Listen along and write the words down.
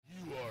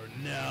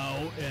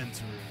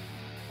Entering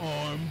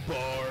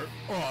Armbar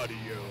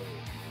Audio.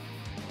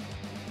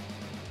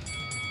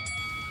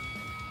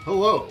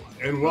 Hello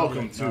and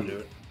welcome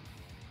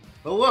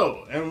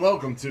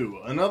to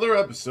another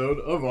episode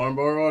of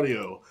Armbar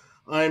Audio.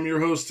 I am your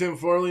host Tim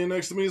Farley, and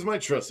next to me is my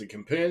trusted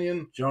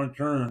companion John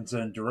Kearns,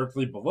 and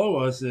directly below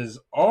us is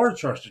our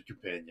trusted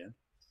companion.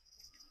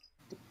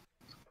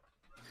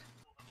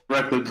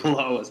 Directly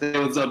below us. Hey,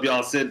 what's up,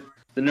 y'all? Sid,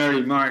 the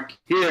Nerdy Mark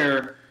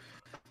here.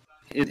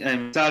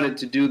 I'm excited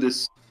to do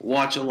this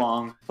watch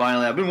along.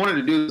 Finally, I've been wanting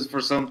to do this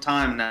for some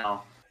time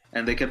now,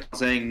 and they kept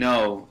saying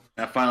no.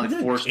 And I finally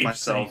forced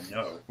myself.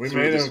 No. We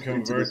through made this- him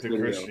into convert this to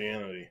video.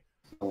 Christianity.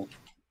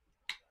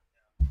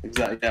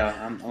 Exactly.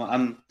 Yeah,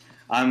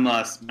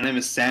 my name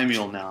is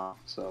Samuel now.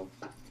 So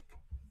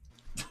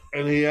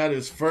And he had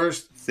his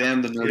first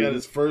Sam the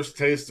Nerdy.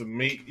 taste of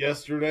meat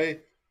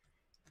yesterday.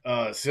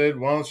 Sid,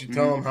 why don't you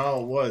tell him how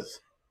it was?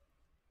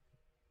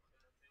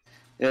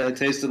 Yeah, it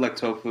tasted like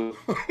tofu.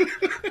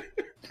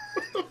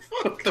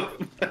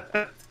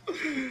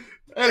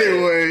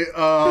 Anyway,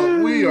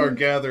 we are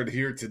gathered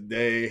here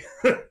today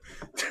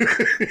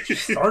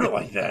Started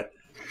like that.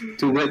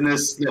 To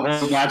witness the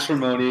whole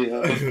matrimony.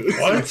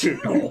 What?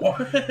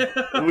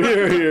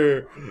 We're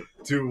here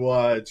to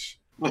watch.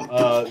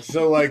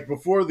 So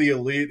before the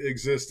Elite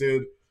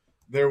existed,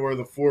 there were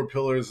the four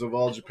pillars of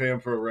All Japan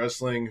Pro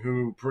Wrestling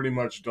who pretty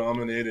much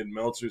dominated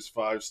Meltzer's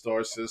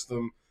 5-star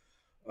system.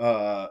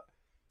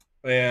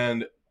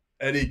 And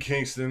Eddie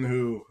Kingston,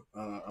 who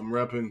I'm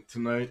repping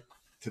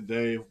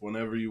today,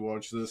 whenever you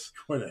watch this,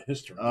 Quite a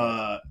history.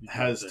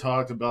 has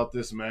talked about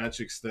this match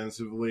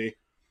extensively.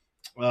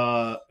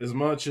 As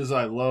much as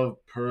I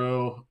love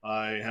Pro,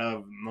 I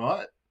have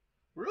not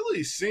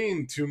really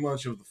seen too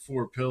much of the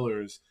four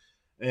pillars.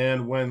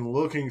 And when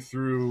looking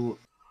through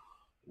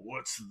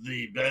what's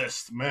the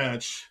best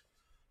match,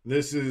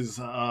 this is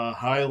a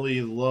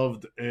highly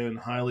loved and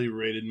highly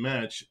rated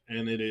match,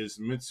 and it is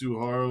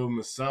Mitsuharu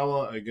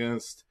Misawa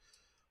against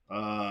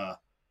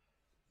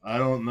I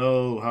don't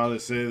know how to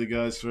say the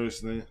guy's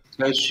first name.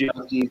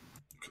 Toshiaki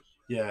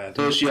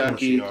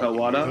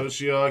Kawada.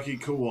 Toshiaki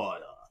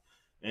Kawada.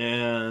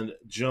 And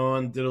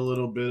John did a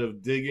little bit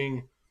of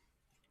digging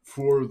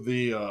for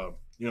the,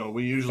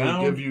 we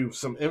usually give you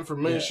some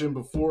information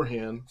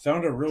beforehand.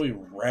 Found a really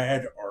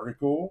rad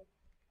article.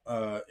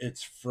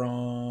 It's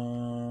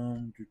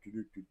from...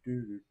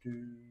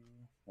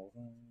 Hold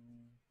on.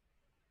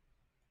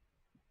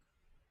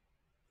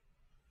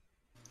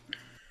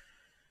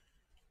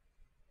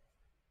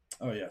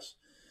 Oh, yes.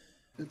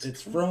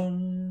 It's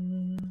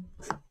from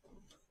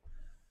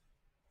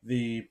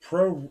the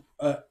pro...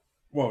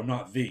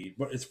 not the,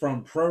 but it's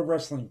from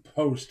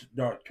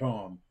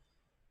ProWrestlingPost.com.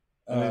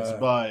 And it's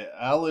by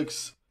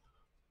Alex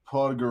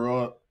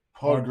Podgorski.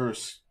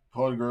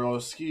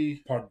 Podgorski,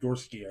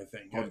 I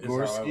think. Is how I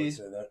Podgorski. would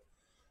say that.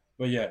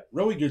 But yeah,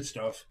 really good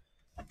stuff.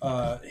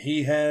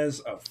 He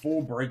has a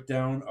full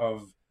breakdown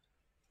of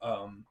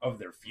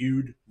their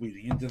feud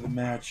leading into the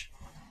match.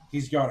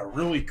 He's got a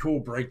really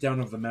cool breakdown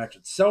of the match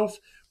itself,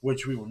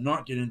 which we will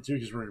not get into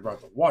because we're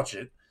about to watch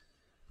it.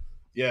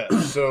 Yeah,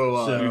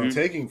 so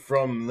taking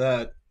from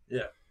that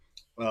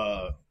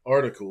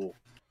article,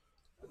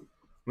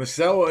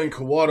 Misawa and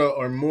Kawada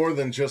are more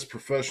than just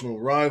professional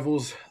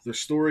rivals. Their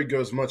story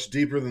goes much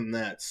deeper than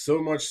that,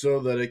 so much so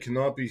that it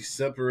cannot be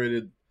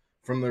separated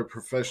from their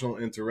professional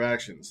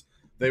interactions.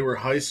 They were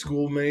high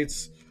school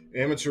mates,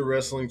 amateur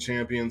wrestling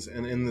champions,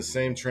 and in the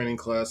same training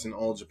class in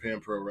All Japan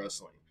Pro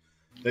Wrestling.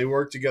 They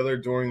worked together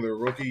during their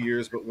rookie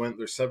years but went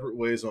their separate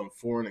ways on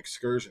foreign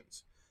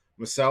excursions.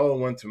 Misawa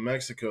went to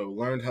Mexico,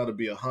 learned how to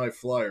be a high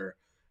flyer,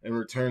 and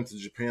returned to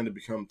Japan to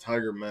become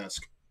Tiger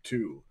Mask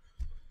 2.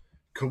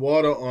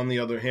 Kawada, on the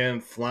other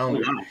hand,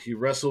 floundered. He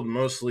wrestled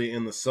mostly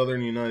in the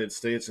southern United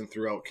States and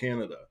throughout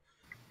Canada.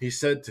 He was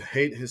said to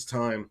hate his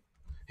time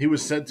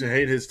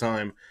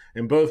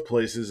in both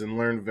places and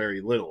learned very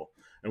little.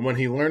 And when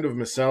he learned of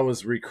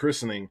Misawa's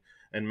rechristening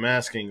and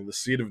masking, the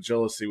seed of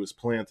jealousy was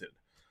planted.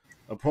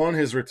 Upon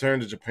his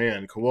return to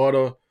Japan,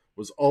 Kawada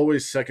was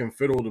always second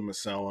fiddle to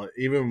Misawa,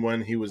 even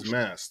when he was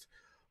masked.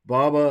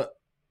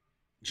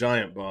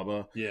 Giant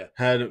Baba,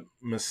 had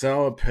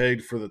Misawa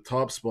pegged for the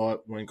top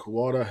spot when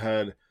Kawada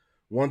had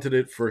wanted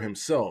it for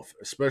himself,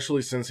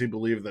 especially since he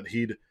believed that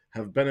he'd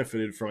have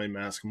benefited from a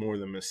mask more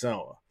than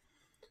Misawa.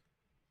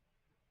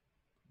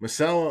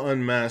 Misawa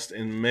unmasked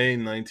in May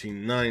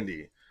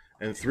 1990,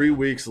 and 3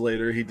 weeks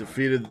later he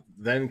defeated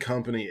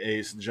then-company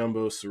ace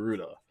Jumbo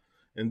Tsuruta.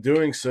 In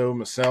doing so,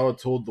 Misawa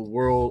told the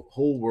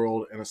whole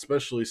world, and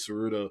especially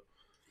Tsuruta,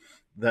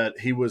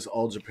 that he was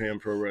All Japan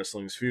Pro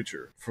Wrestling's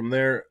future. From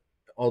there,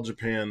 All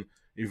Japan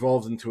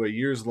evolved into a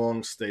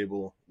years-long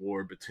stable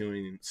war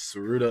between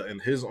Tsuruta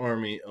and his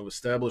army of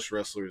established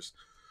wrestlers,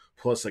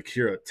 plus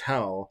Akira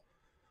Tao,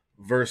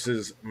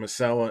 versus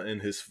Misawa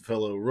and his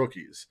fellow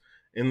rookies.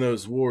 In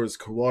those wars,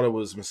 Kawada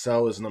was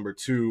Misawa's number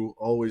 2,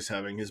 always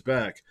having his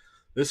back.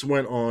 This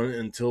went on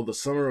until the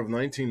summer of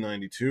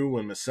 1992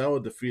 when Misawa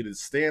defeated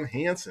Stan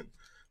Hansen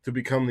to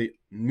become the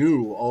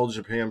new All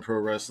Japan Pro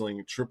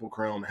Wrestling Triple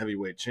Crown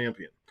Heavyweight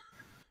Champion.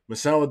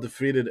 Misawa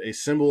defeated a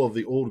symbol of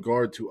the old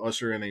guard to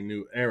usher in a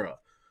new era,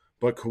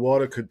 but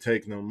Kawada could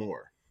take no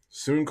more.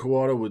 Soon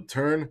Kawada would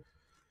turn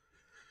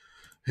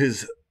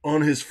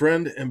on his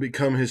friend and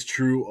become his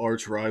true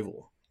arch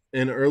rival.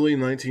 In early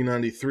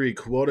 1993,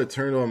 Kawada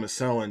turned on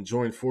Misawa and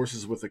joined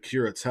forces with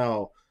Akira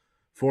Tao,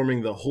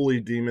 forming the Holy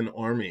Demon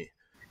Army.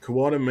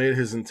 Kawada made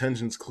his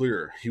intentions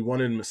clear. He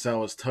wanted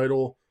Misawa's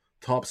title,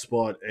 top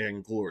spot,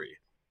 and glory.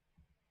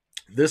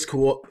 This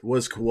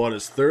was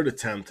Kawada's third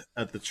attempt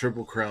at the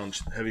Triple Crown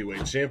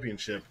Heavyweight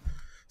Championship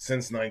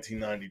since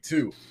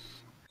 1992.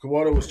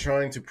 Kawada was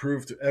trying to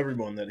prove to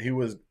everyone that he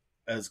was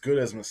as good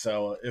as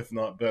Misawa, if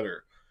not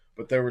better.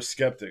 But there were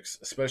skeptics,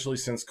 especially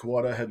since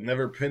Kawada had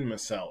never pinned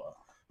Misawa.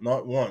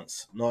 Not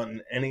once, not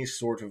in any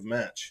sort of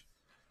match.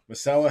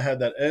 Misawa had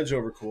that edge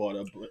over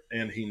Kawada,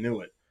 and he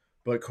knew it.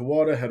 But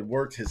Kawada had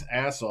worked his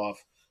ass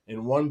off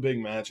in one big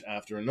match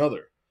after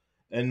another.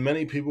 And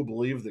many people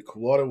believed that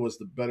Kawada was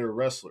the better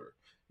wrestler,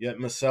 yet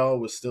Misawa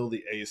was still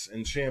the ace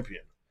and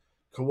champion.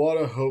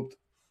 Kawada hoped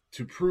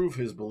to prove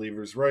his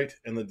believers right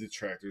and the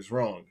detractors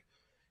wrong.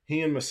 He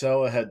and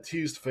Misawa had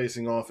teased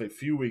facing off a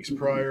few weeks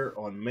prior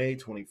on May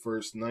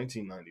 21st,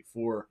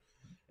 1994,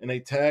 in a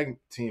tag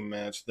team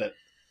match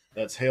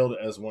that's hailed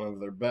as one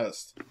of their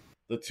best.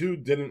 The two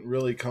didn't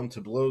really come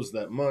to blows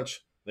that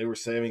much. They were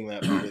saving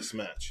that for this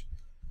match.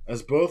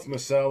 As both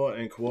Misawa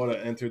and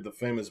Kawada entered the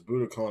famous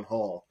Budokan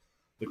Hall,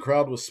 the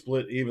crowd was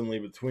split evenly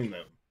between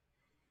them.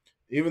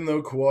 Even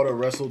though Kawada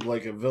wrestled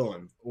like a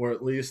villain, or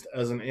at least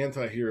as an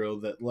anti-hero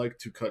that liked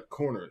to cut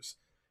corners,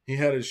 he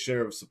had his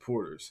share of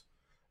supporters.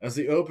 As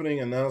the opening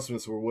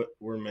announcements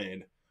were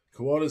made,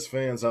 Kawada's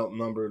fans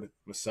outnumbered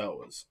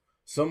Misawa's,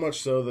 so much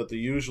so that the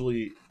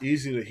usually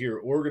easy-to-hear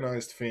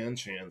organized fan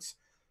chants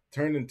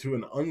turned into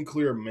an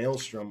unclear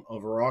maelstrom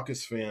of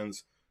raucous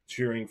fans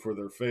cheering for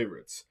their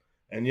favorites.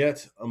 And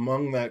yet,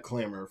 among that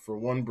clamor, for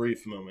one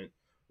brief moment,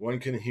 one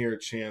can hear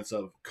chants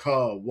of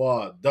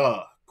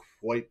Kawada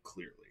quite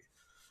clearly.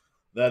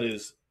 That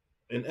is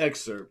an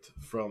excerpt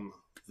from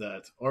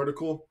that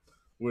article,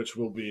 which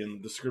will be in the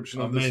description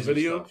of this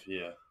video. Stuff,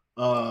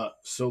 yeah.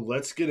 So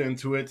let's get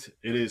into it.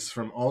 It is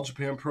from All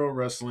Japan Pro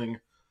Wrestling,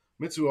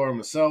 Mitsuharu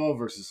Misawa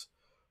versus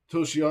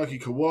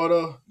Toshiaki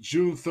Kawada,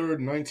 June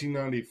 3rd,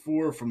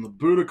 1994, from the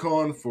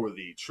Budokan for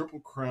the Triple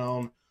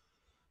Crown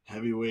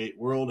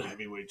World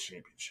Heavyweight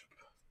Championship.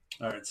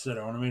 All right, Sid,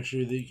 I want to make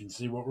sure that you can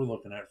see what we're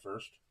looking at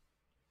first.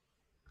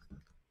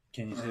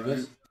 Can you see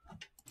this?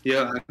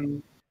 Yeah, I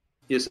can.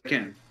 Yes, I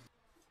can.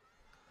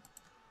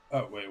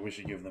 Oh, wait, we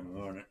should give them a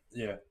moment.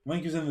 Yeah,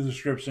 link is in the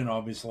description,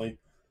 obviously.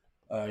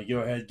 Go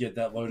ahead, get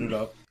that loaded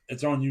up.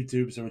 It's on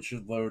YouTube, so it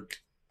should load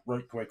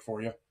right quick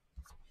for you.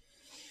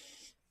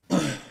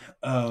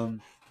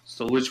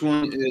 So which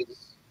one's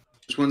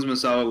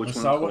Misawa? Which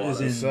Misawa one's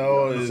is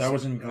Kawada? in Misawa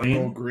is in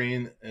emerald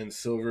green. green and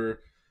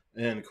silver,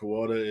 and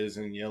Kawada is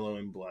in yellow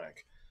and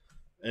black.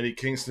 Eddie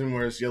Kingston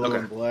wears yellow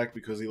and black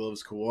because he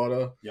loves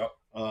Kawada. Yep.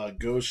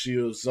 Go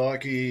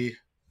Shiozaki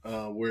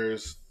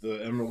wears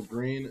the emerald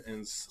green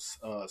and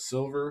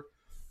silver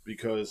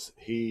because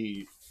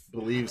he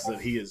believes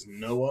that he is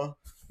Noah.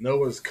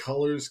 Noah's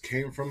colors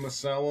came from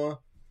Misawa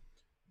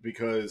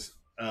because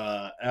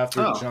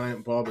after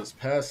Giant Baba's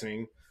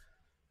passing,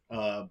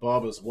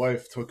 Baba's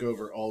wife took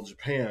over All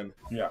Japan.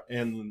 Yeah.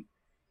 And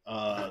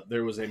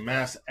there was a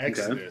mass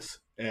exodus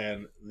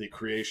and the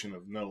creation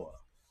of Noah.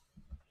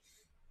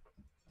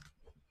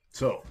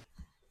 So,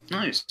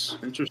 Nice.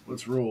 Interesting.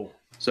 let's roll.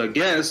 So I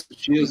guess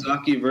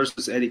Shiozaki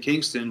versus Eddie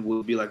Kingston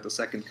will be like the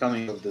second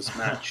coming of this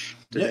match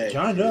today.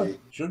 Yeah, kind of.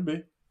 Should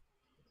be.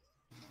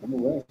 Yeah.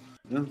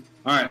 All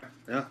right.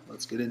 Yeah,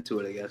 let's get into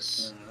it, I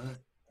guess. All right.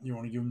 You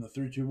want to give him the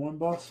 3, 2, 1,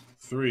 boss?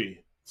 3,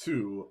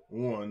 2,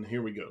 1,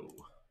 here we go.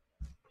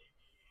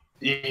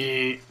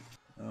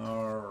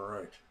 All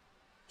right.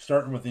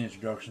 Starting with the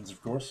introductions,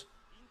 of course.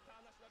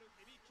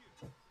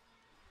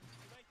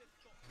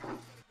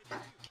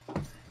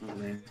 Oh,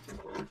 man.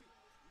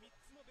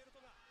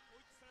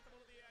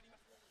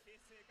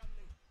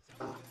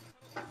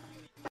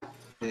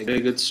 Yeah, get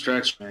a good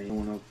stretch, man. You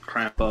want to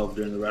cramp up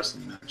during the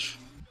wrestling match.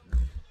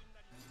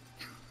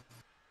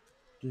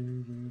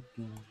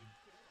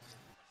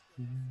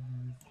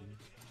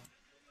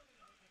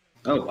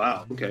 Oh,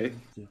 wow. Okay.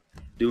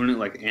 Doing it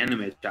like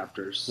anime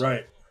chapters.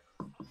 Right.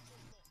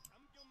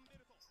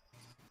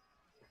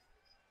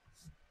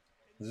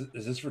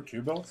 Is this for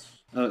 2 belts?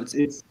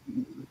 It's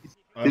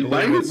I believe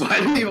why it's-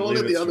 do you hold I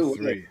it believe the it's other for way?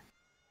 3,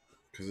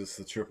 because it's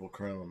the Triple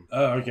Crown.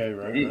 Oh, okay.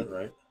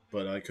 Right.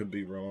 But I could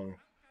be wrong.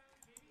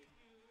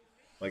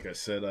 Like I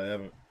said, I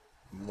haven't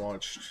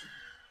watched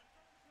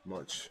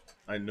much.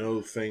 I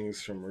know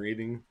things from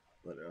reading,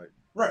 but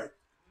Right.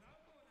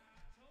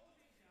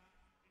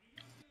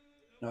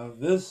 Now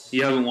this...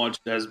 You haven't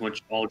watched as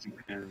much All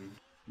Japan.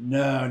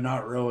 No,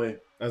 not really.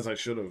 as I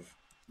should have,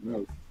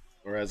 No.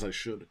 or as I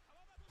should.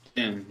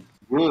 Damn.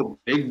 Whoa,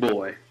 big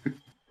boy. The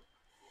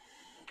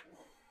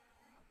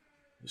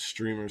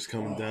streamer's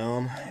coming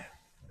down. Man.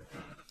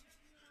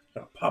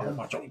 Gotta pop on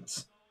my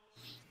joints.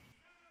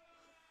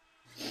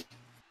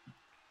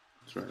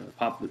 That's right.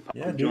 Pop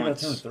Yeah, dude,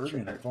 joints. I turned 30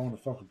 and I'm falling the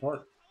fuck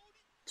apart.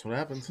 That's what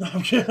happens. No,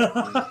 I'm kidding.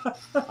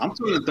 I'm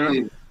turning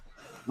 30.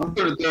 I'm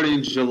turning 30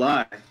 in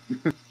July.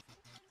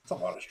 It's a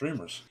lot of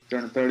streamers.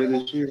 Turning 30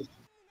 this year. It's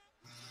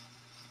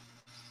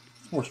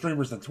more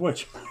streamers than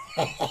Twitch.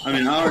 I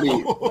mean, I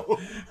already.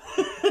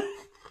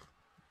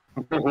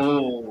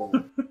 Oh.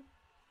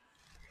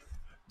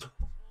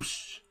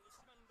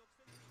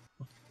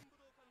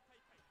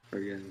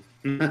 Forget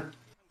it.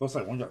 Looks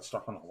like one got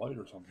stuck on a light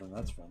or something.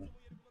 That's funny.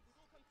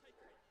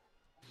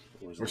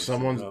 Or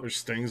someone, or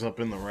Sting's up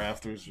in the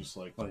rafters, just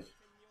like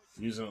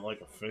using it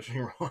like a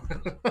fishing rod.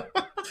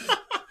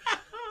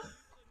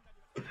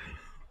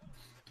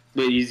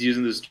 But he's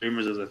using the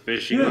streamers as a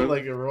fishing Yeah, rod.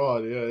 like a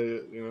rod. Yeah,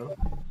 you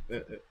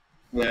know.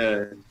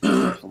 Yeah.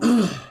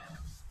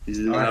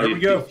 Here we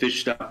go.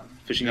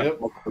 Fishing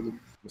Yep. up.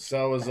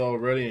 Masawa's all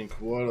ready, and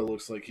Kawada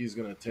looks like he's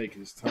gonna take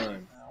his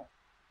time,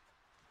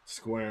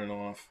 squaring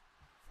off.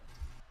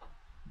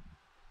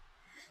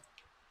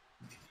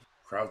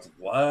 Crowd's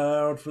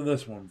loud for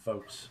this one,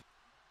 folks.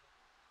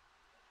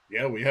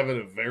 Yeah, we have it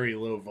at very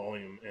low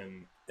volume,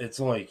 and It's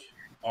like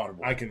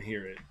audible. I can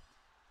hear it.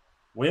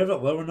 We have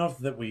it low enough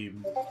that we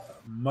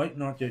might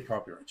not get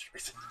copyright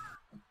strikes.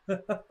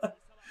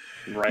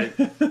 Right.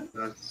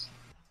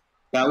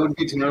 That would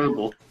be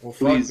terrible. Well,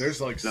 fuck, Please,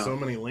 there's like no. so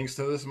many links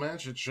to this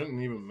match, it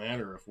shouldn't even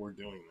matter if we're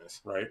doing this.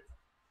 Right?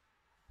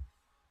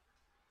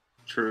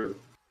 True.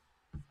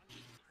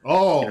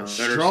 Oh, You know,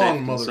 better strong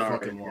safe than sorry.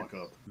 motherfucking walk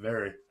up.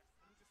 Very.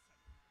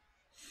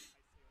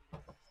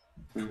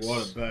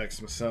 Kawada backs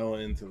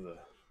Masawa into the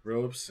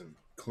ropes and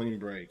clean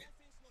break.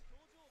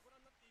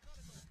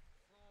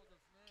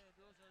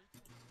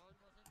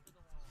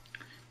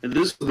 And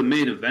this was the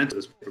main event of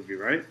this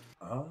pay-per-view, right?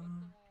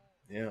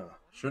 Yeah.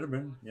 Should have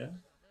been, yeah.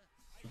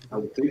 I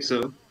would think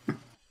so. I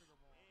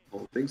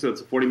would think so.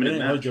 It's a It 40-minute ain't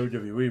match. like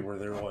WWE where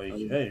they're like,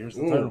 hey, here's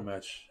the Ooh. title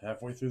match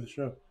halfway through the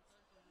show.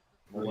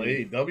 Well,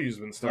 AEW's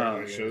been starting Oh,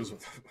 their yeah. shows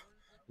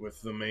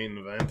with the main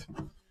event.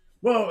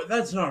 Well,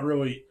 that's not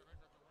really.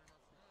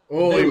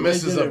 Oh, They he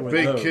misses did a it with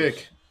big those.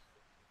 kick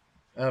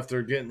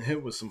after getting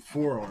hit with some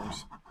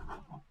forearms.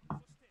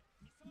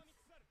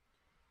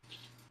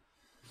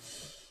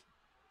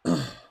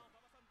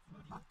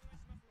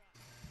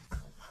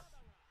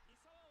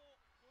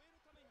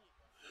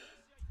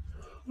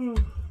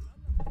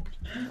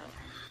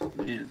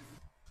 Man.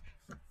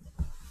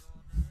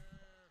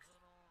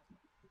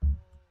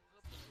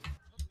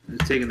 They're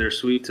taking their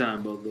sweet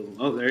time, both of them.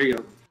 Oh, there you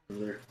go.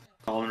 They're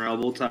calling her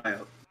elbow tie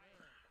up.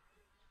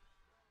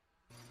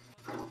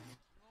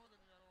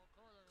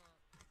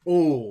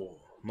 Oh,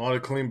 not a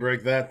clean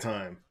break that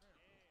time.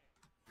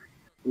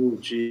 Oh,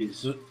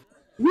 jeez.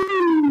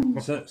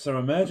 So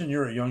imagine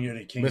you're a young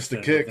Eddie Kingston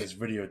with kick. this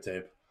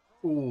videotape.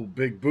 Ooh,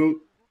 big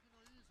boot.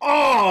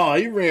 Oh,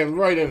 he ran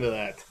right into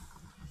that.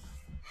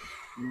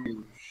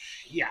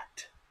 Shit.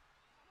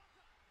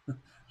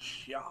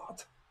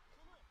 Shot.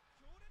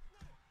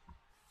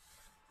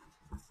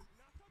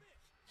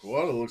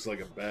 Kawada looks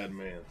like a bad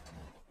man.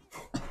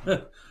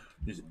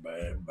 He's a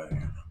bad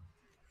man.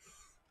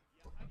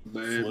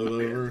 Man,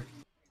 Float over.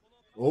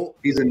 Oh,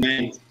 he's a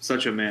man.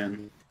 Such a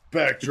man.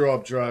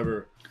 backdrop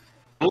driver.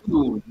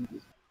 Oh,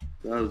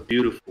 that was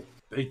beautiful.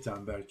 Big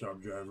time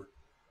backdrop driver.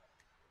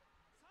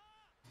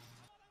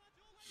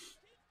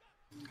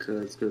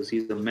 Because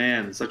he's a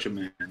man. Such a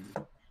man.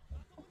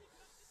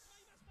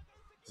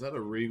 Is that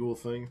a Regal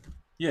thing?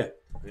 Yeah.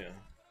 Yeah.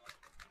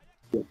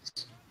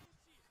 Yes.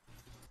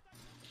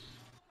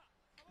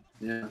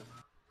 Yeah.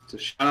 So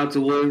shout out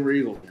to William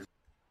Regal, man.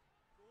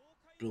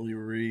 Billy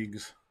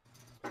Reegs.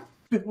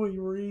 Billy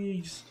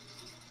Reeves.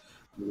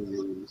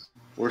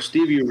 Or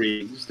Stevie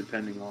Reeves,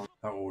 depending on.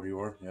 How old you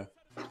are, yeah.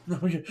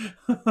 Right.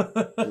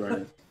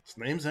 His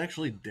name's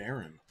actually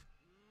Darren.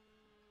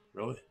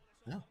 Really?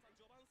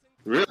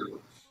 Really?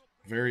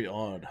 Very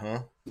odd, huh?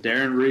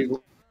 Darren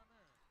Regal.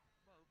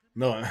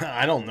 No,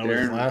 I don't know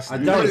his Darren- last I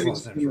name. doubt his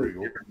last name's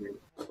Regal.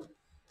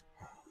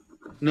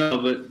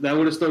 No, but that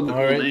would have still been the All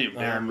full right, name.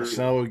 Darren Regal.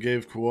 Masawa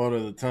gave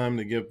Kawada the time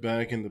to get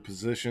back into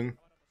position.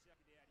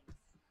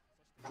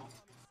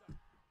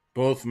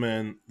 Both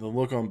men, the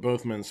look on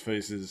both men's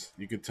faces,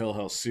 you could tell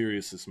how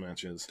serious this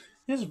match is.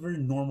 He has a very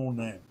normal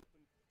name.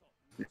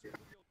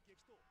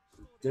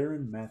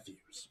 Darren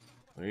Matthews.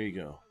 There you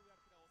go.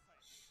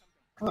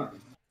 Huh.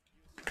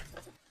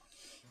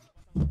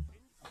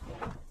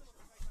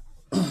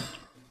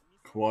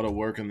 Kawada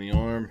working the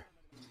arm.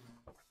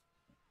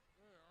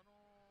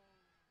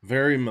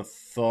 Very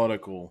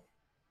methodical.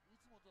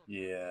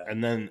 Yeah.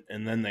 And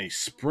then they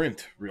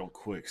sprint real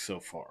quick so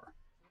far.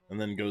 And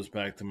then goes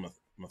back to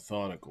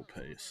methodical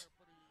pace.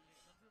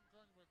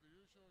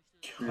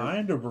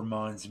 Kind of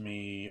reminds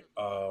me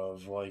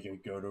of like a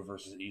Goto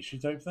versus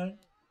Ishii type thing.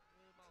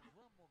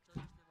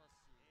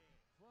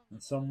 In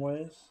some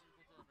ways.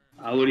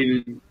 I would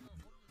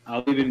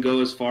even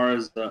go as far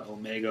as the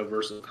Omega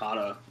versus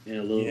Okada in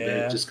a little Yeah.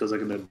 bit, just because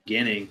like in the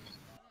beginning,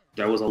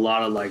 there was a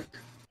lot of like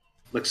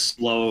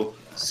slow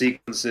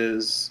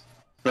sequences,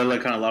 but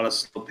like kind of a lot of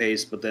slow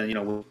pace. But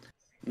then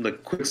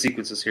like quick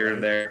sequences here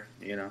and there,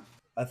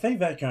 I think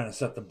that kind of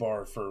set the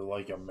bar for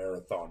like a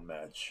marathon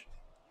match.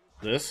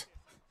 This?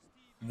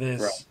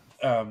 This,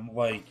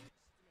 like,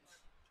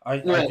 I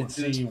can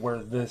see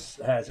where this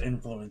has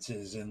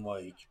influences in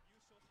like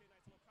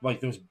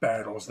those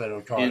battles that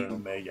Okada and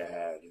Omega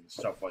had and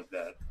stuff like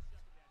that.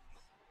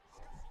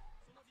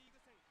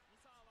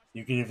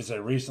 You could even say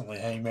recently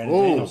Hangman and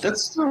Oh, Danielson.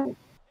 That's so.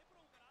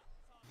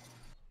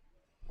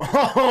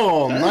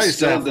 Oh, That's nice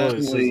so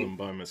athleticism definitely-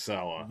 by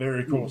Misawa.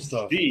 Very cool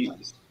stuff.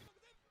 Jeez.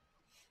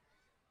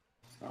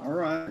 All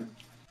right.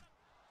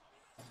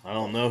 I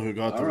don't know who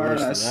got the All right,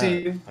 worst I of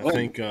see. that. I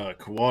think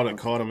Kawada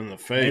caught him in the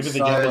face. Maybe the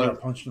guy that Solid.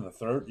 got punched in the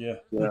throat. Yeah.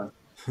 Yeah.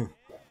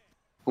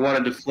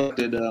 Kawada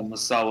deflected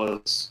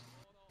Masawa's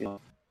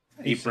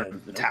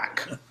apron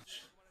attack. He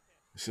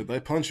said, "I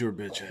punch your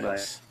bitch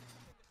ass."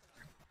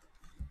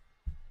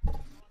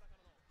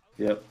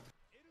 Yep.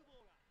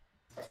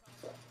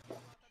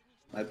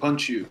 I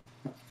punch you.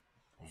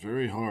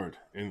 Very hard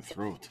in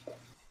throat.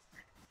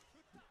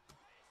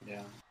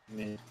 Yeah. I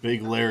mean.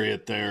 Big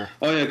lariat there.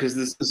 Oh yeah, because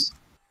this is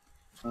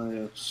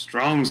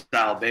strong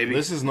style, baby.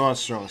 This is not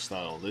strong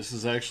style. This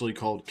is actually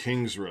called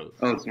King's Road.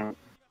 Oh, it's not.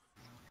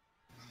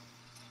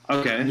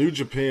 Okay. New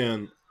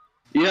Japan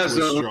Yeah. was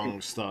So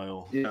strong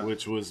style, Yeah.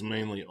 which was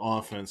mainly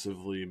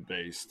offensively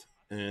based.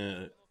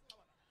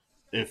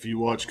 If you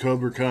watch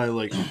Cobra Kai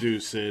like you do,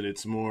 Sid,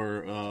 it's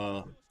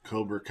more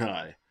Cobra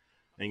Kai.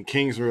 And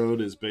King's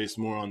Road is based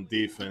more on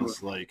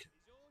defense like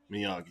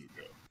Miyagi-Do.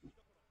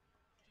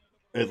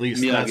 At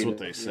least that's what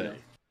Miyagi-Do, they say. yeah.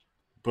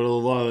 But a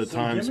lot of the So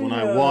times give when me,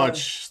 I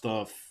watch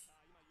stuff,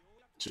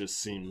 it just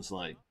seems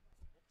like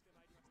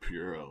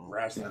puro.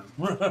 Wrestling.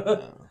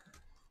 Uh,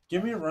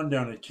 Give me a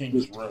rundown of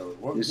King's Road.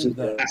 What This did is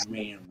that wrestling.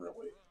 mean,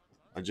 really?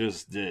 I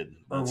just did.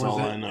 Or That's was all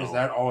it? I know. Is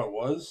that all it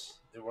was?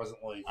 It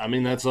wasn't like. I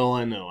mean, that's all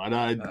I know.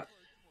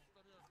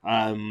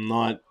 I'm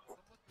not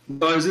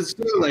But is it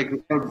still like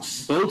are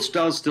both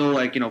styles still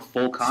like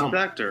full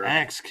contact some or?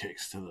 axe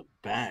kicks to the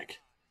back.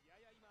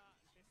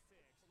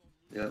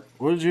 Yeah.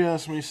 What did you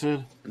ask me,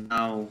 Sid?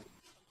 Now,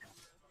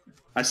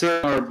 I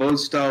said are both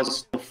styles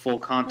still full Yeah,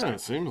 contact?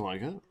 it seems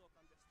like it.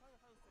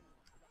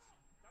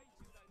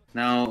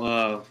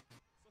 Now,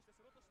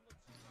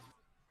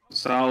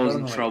 Sal is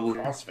in like trouble.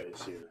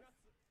 Crossface here.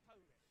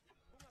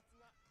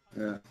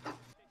 Yeah.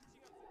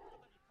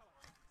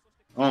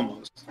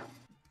 Almost.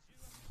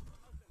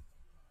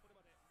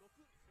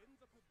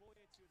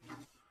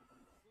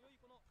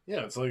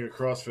 Yeah, it's like a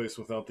crossface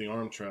without the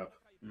arm trap.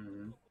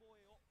 Mm-hmm.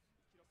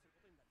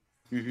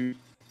 Mm-hmm.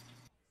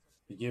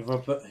 He gave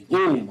up. He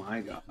Oh gave,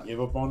 my god. he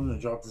gave up on it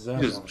and dropped his He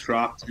ass just on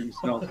dropped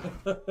himself.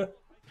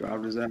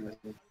 Dropped his ass.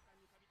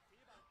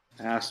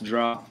 Ass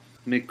drop.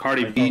 Make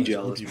Cardi it. B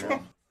jealous,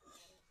 man.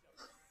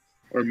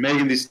 Or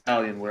Megan Thee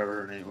Stallion,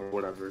 whatever her name, or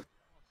whatever.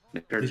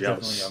 Make her He's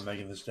definitely jealous. got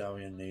Megan Thee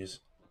Stallion knees.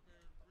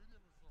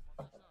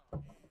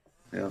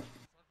 Yeah.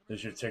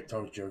 There's your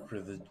TikTok joke for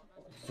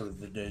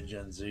the dead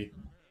Gen Z.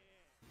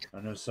 I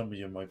know some of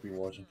you might be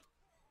watching.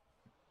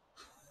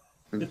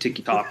 And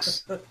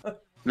TikToks.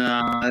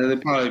 Nah,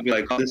 they'd probably be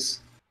like, oh, this.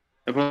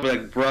 They'd probably be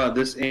like, bruh,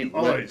 this ain't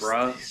lit,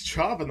 bruh. he's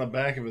chopping the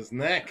back of his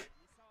neck.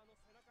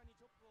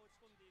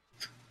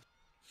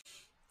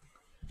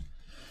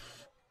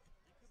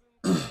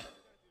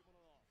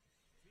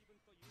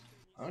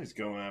 Oh, he's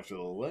going after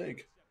the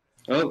leg.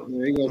 Oh,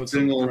 there you go. Put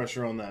some Single.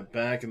 pressure on that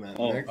back and that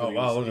Oh, neck. oh, that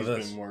wow, he's look at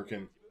this. been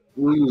working.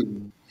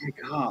 Ooh, my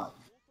God.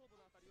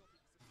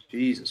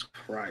 Jesus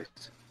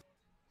Christ.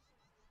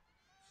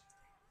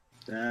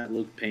 That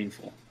looked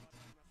painful.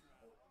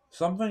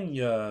 Something.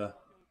 I'll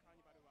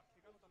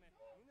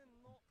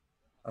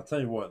tell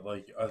you what.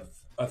 Like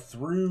a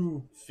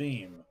through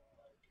theme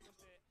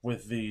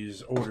with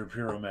these older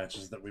Puro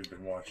matches that we've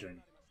been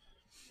watching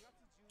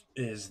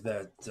is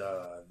that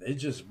they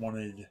just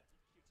wanted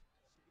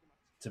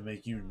to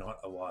make you not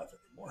alive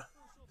anymore.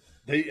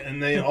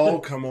 They all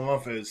come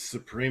off as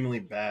supremely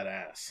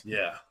badass.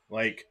 Yeah.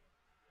 Like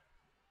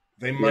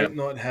they might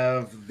not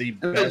have the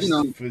best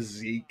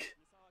physique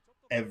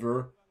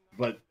ever,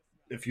 but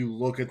if you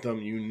look at them,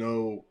 you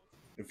know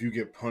if you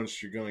get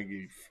punched, you're gonna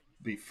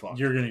be fucked.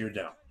 You're gonna go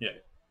down. Yeah.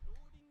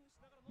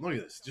 Look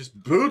at this,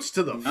 just boots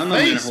to the I'm not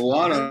in face.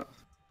 Hawada.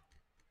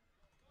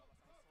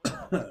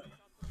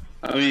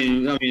 I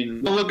mean,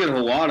 look at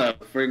Hawada.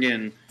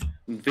 Friggin'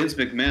 Vince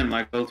McMahon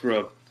might go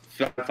through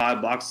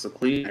five boxes of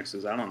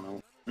Kleenexes. I don't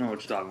know. I don't know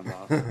what you're talking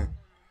about.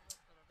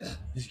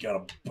 He's got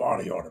a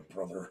body on it,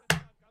 brother.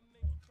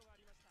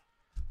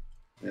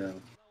 Yeah.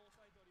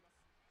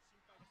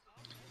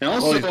 And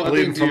also, he's I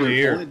bleeding think from to the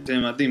your ear. point,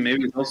 Tim, I think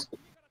maybe it's also.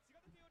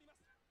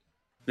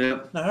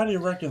 Yeah. Now, how do you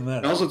reckon that?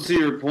 And also to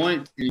your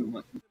point.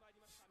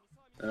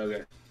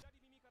 Okay.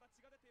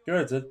 Go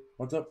ahead, Sid.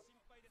 What's up?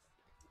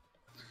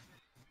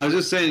 I was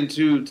just saying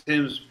to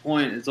Tim's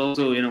point, it's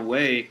also in a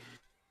way,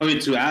 I mean,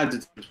 to add to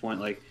Tim's point,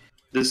 like,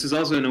 this is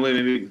also in a way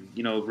maybe,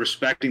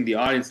 respecting the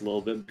audience a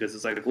little bit because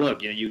it's like,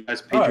 look, you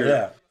guys paid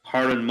your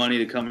hard-earned money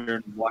to come here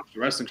and watch the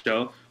wrestling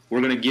show.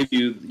 We're going to give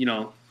you,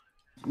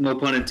 no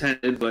pun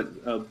intended,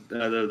 but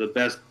the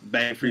best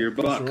bang for your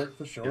buck.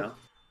 For sure. Yeah.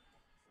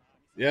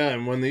 Yeah,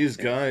 and when these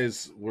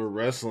guys were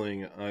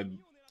wrestling, a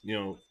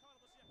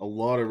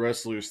lot of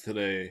wrestlers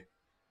today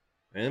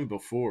and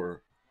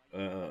before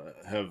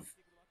have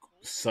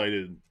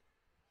cited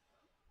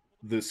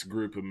this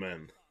group of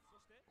men.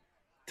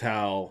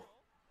 Tao,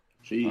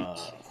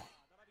 Jeez.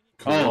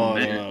 Oh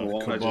man,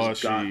 Kawada, I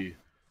just got. Kobashi,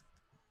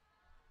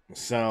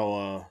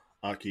 Misawa,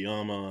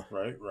 Akiyama.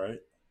 Right.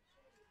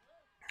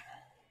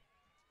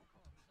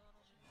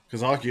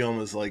 Because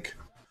Akiyama is like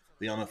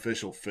the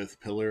unofficial fifth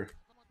pillar.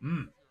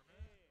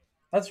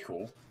 That's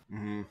cool.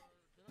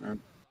 Mm-hmm.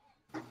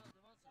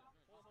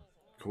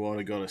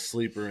 Kawada got a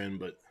sleeper in,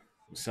 but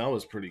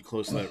Misawa's pretty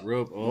close to that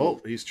rope.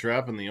 Oh, he's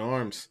trapping the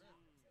arms.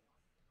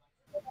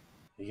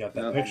 You got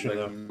that picture like,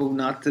 though. No,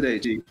 not today,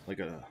 Chief.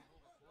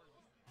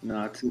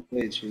 Not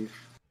today, Chief.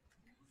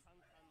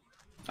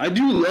 I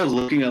do love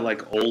looking at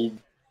like old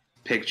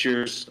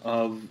pictures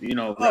of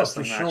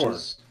wrestling for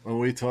matches. When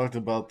we talked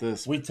about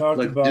this, We talked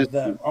Like, about just-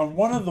 that on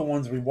one of the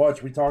ones we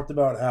watched. We talked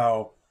about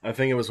how I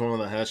think it was one of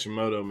the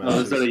Hashimoto Oh, matches.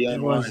 is that a young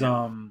it was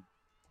lion?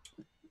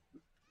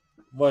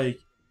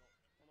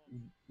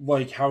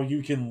 like how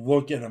you can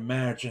look at a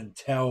match and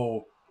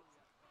tell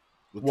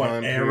The what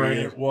time era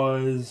period. it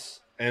was.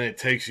 And it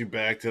takes you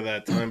back to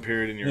that time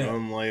period in your Yeah.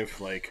 own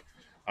life. Like,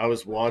 I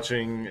was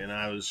watching and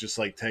I was just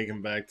like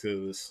taken back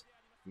to this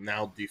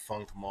now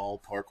defunct mall,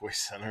 Parkway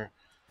Center.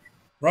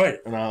 Right.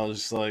 And I was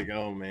just like,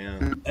 oh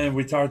man. And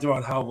we talked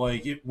about how,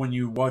 like, when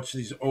you watch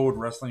these old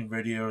wrestling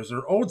videos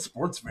or old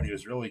sports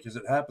videos, really, because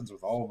it happens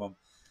with all of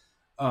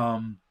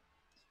them.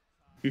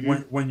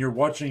 When you're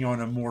watching on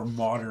a more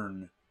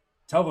modern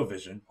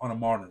television, on a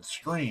modern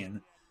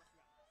screen,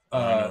 I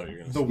know what you're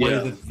gonna the say. way Yeah.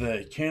 that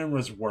the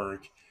cameras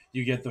work,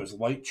 you get those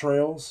light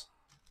trails.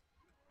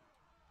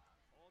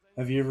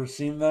 Have you ever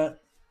seen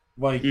that?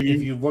 Like, Mhm.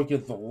 if you look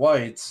at the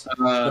lights,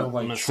 they'll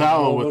like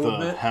travel Misawa a with little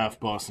the bit, half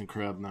Boston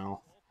Crab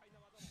now.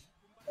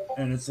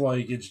 and it's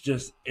like it's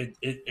just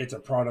it's a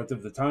product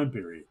of the time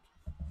period.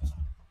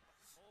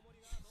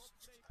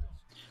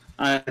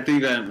 I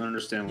think I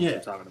understand what Yeah. you're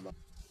talking about.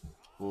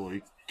 Well,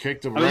 he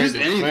kicked him I mean, right just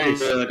in the anything.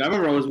 face. Like I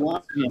remember I was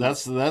watching.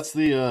 That's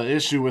the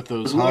issue with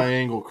those Look. high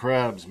angle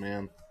crabs,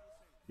 man.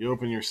 You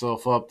open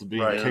yourself up to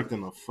being Right. kicked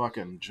in the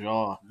fucking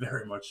jaw.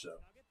 Very much so.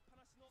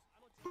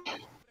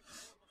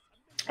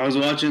 I was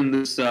watching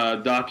this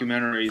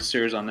documentary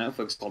series on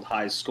Netflix called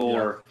High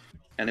Score,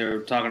 and they were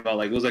talking about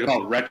like it was like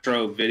about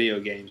retro video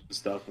games and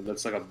stuff. And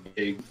that's like a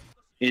big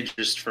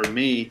interest for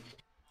me.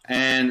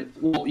 And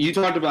well, you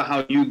talked about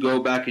how you go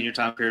back in your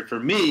time period. For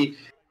me,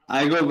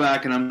 I go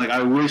back and I'm like,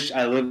 I wish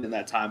I lived in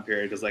that time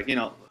period because, like, you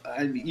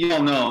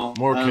all know,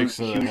 More I'm kicks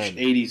to a the huge head.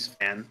 '80s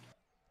fan.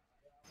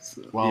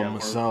 So, While yeah,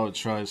 Misawa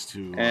tries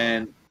to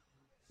and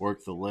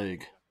work the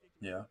leg.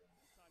 Yeah.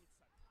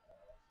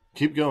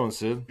 Keep going,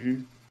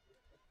 Sid.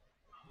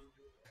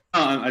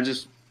 I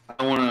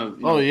want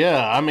to. Oh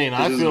yeah, I mean,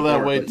 I this feel is that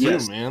hard, way but too,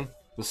 yes. man.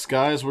 The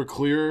skies were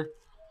clear.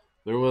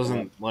 There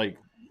wasn't like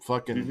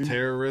fucking Mhm.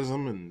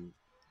 terrorism and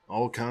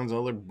all kinds of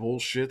other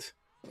bullshit.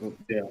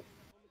 Yeah.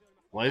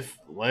 Life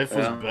was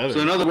Yeah. better. So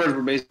in other words,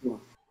 we're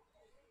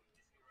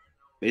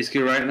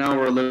basically right now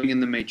we're living in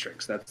the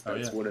Matrix. That's Oh,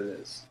 yeah. what it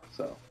is.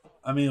 So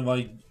I mean,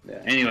 like,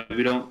 yeah. Anyway,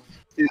 we don't.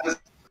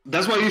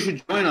 That's why you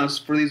should join us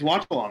for these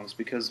watch-alongs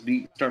because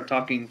we start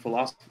talking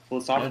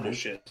philosophical Yeah, dude.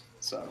 shit.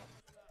 So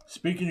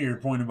speaking of your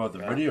point about the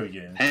Yeah. video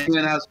games,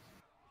 Hangman has.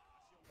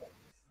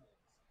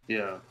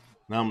 Yeah.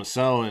 Now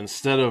Misawa,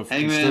 instead of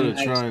Hangman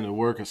has- trying to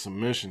work a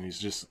submission, he's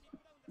just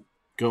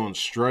going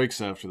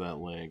strikes after that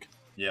leg.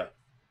 yeah,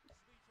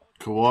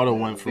 Kawada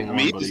went for I one,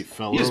 mean, but he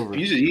fell just, over.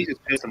 he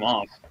just pissed him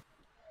off.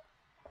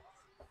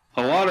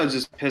 Hawada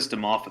just pissed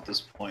him off at this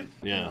point.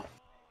 Yeah.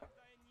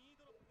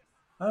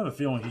 I have a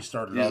feeling he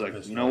started He's off like,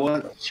 pissed you know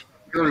off. what?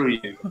 Screw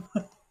you.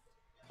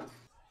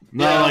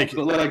 No, Yeah, like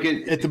but like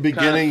at the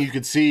beginning, you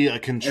could see a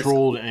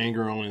controlled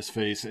anger on his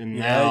face, and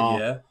now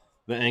Yeah.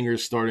 the anger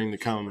is starting to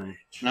come.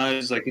 Now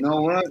he's like, you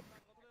know what?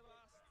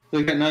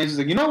 Now he's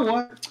like, you know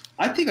what?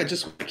 I think I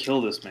just want to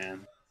kill this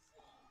man.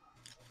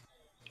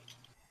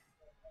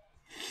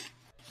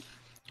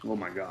 Oh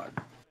my god.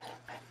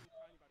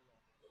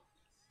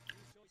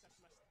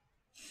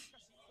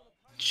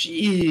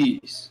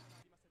 Jeez.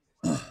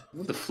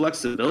 What the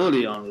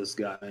flexibility on this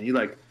guy, man. He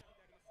like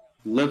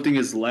lifting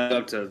his leg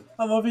up to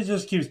I love he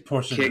just keeps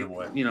pushing kick, it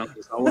away.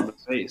 it's all in the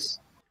face.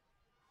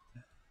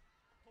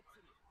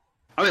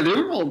 I mean,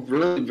 they were all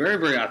really very,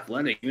 very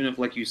athletic, even if,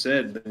 like you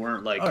said, they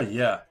weren't like Oh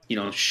yeah,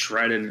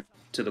 shredded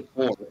to the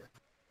core.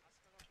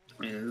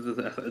 I mean,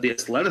 the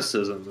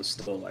athleticism is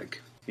still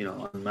like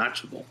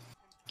unmatchable.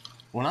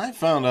 When I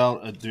found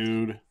out a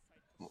dude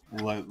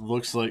like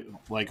looks like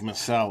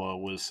Misawa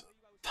was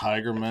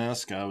Tiger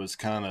Mask, I was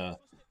kind of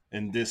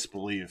in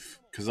disbelief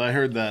because I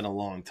heard that a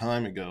long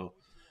time ago.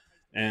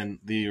 And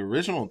the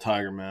original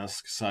Tiger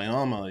Mask,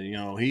 Sayama,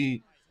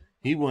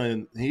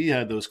 he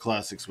had those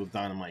classics with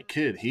Dynamite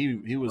Kid.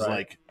 He was Right.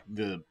 like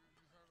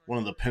one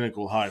of the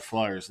pinnacle high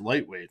flyers,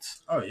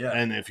 lightweights. oh yeah.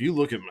 And if you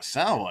look at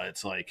Misawa,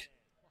 it's like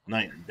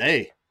night and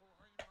day.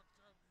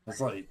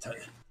 It's like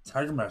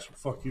Tiger Mask will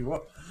fuck you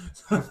up.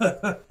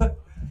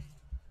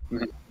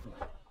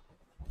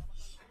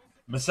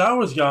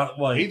 Misawa's got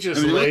like He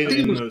just I mean, laid I think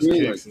in it was those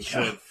really kicks and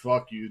said,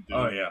 "Fuck you, dude.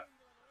 oh yeah.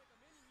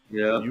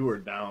 Yeah, You were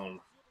down."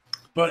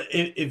 But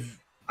if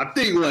I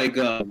think like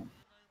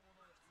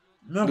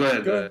no, go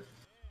ahead.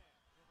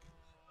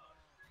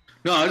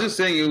 No, I was just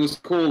saying it was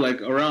cool.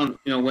 Like around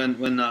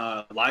when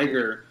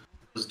Liger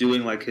was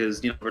doing like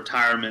his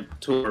retirement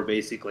tour,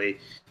 basically.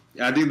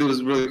 I think it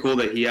was really cool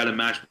that he had a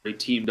match where he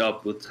teamed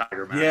up with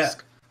Tiger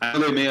Mask. I know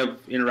they may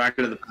have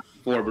interacted in the past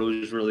before, but it was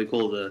just really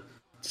cool to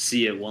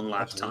see it one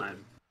last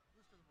time.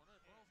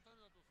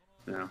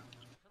 Yeah.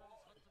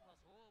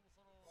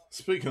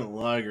 Speaking of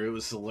Liger, it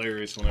was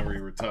hilarious whenever he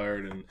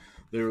retired, and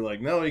they were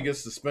like, "Now he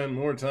gets to spend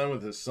more time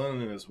with his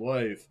son and his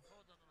wife."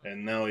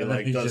 And now he And then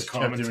like he does just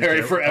kept doing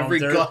commentary for every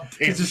commentary.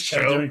 He goddamn just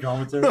kept show. doing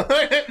commentary.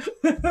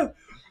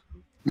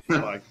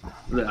 Like,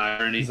 The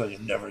irony. He's like, "You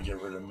never get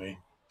rid of me.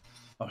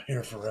 I'm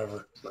here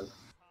forever."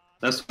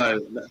 That's why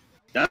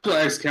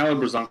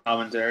Excalibur's on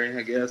commentary,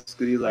 I guess.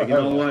 Because he's like, you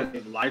know what?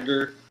 If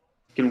Liger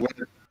can wear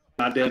a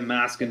goddamn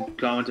mask and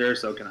commentary,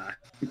 so can I.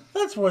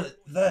 That's what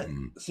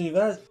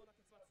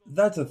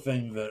that's a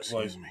thing that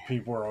Excuse like me.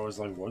 people are always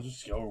like, "Why's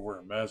this guy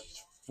wearing a mask?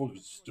 It's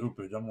fucking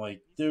stupid." I'm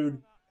like,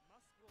 dude,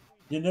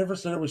 you never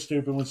said it was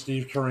stupid when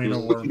Steve Carino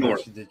wore a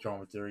mask and did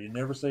commentary. You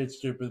never say it's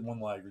stupid when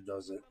Liger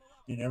does it.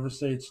 You never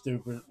say it's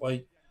stupid.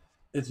 Like,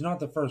 it's not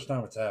the first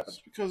time it's happened.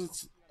 it's because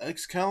it's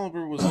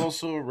Excalibur was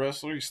also a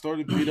wrestler. He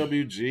started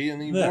PWG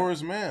and he Yeah. wore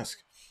his mask.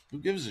 Who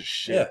gives a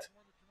shit? Yeah.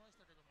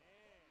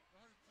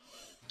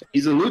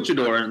 He's a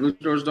luchador, and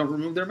luchadors don't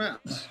remove their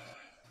masks,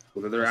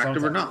 whether they're active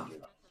or Sometimes not. they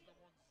do.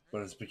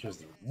 But it's because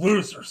they're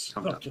losers.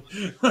 Sometimes.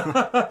 Okay.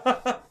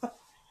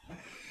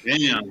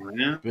 Damn,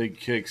 man. Big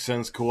kick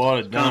sends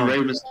Kawada Tom down.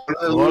 Raven's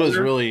Kawada's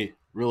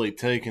really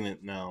taking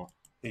it now.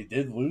 He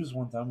did lose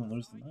one time and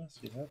lose the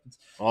mask. It happens.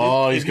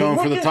 Oh, If he's you going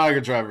for look the at- Tiger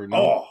Driver. No.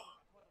 Oh,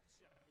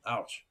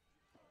 ouch!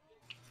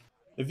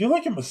 If you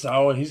look at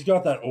Misawa, he's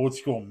got that old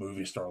school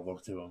movie star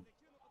look to him.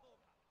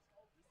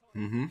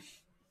 Mm-hmm.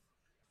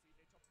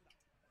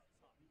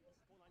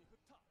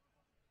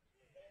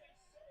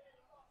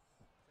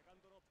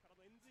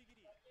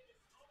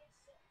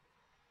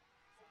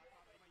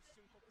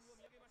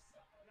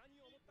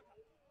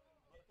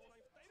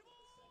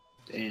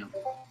 Damn.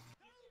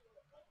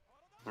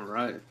 All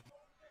right.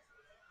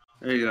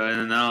 There you go.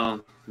 And then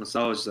now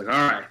Masawa's just like,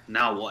 all right,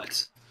 now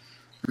what?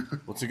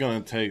 What's it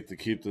gonna take to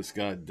keep this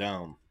guy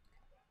down?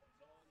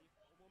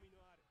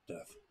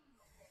 Death.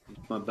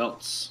 My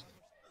belts.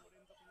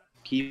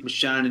 Keep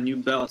shining new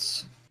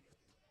belts.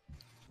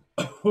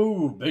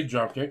 Ooh, big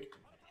drop kick,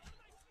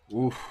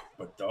 Oof.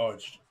 but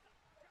dodged.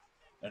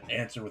 And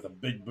answered with a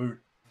big boot.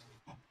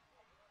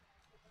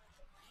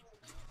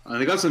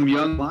 They got some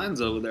young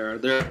lions over there.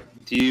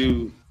 Do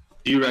you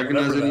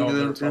recognize Whatever the any hell of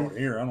they're them, Tim? throwing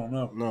here, I don't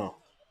know. No.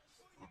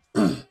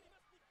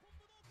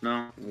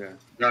 No? Okay.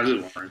 I was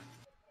just wondering.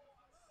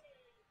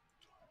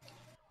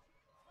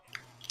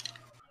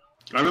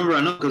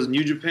 I know because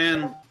New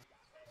Japan,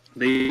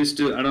 they used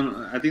to,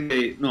 I think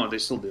they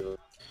still do.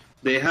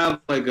 They have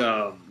like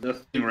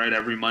the thing, right?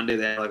 Every Monday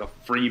they have like a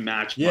free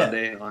match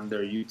Monday on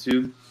their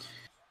YouTube.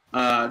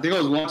 I think I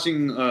was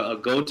watching a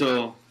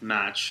Goto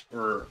match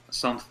or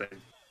something.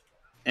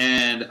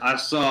 And I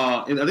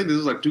saw, I think this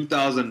was like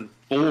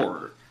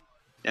 2004,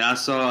 and I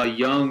saw a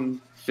young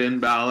Finn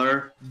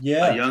Balor, a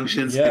young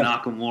Shinsuke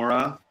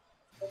Nakamura.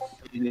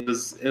 And it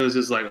was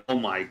just like, oh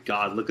my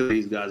god, look at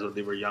these guys when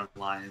they were young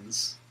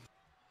lions.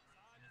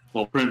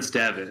 Well, Prince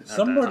Devitt. At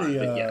Somebody, that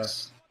time, but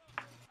yes.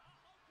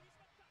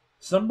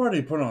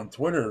 Somebody put on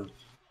Twitter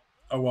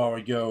a while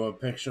ago a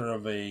picture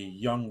of a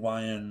young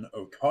lion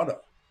Okada.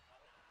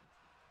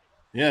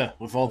 Yeah,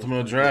 with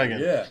Ultimo Dragon.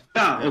 Yeah.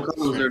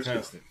 Okada was there too.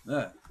 Fantastic.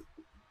 Yeah.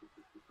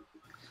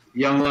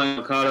 Young Lion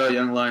Okada,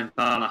 Young Lion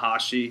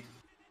Tanahashi.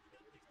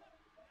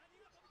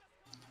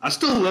 I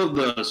still love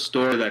the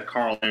story that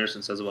Carl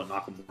Anderson says about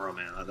Nakamura,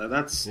 man.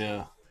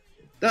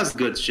 That's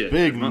good shit.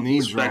 Big man. knee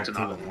Respect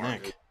drop to the Nakamura.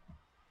 neck.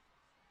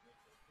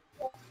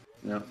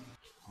 Yeah.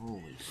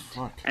 Holy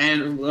fuck.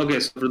 And okay,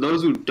 so for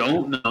those who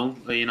don't know,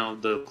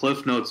 the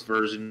Cliff Notes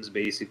versions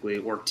basically,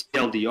 or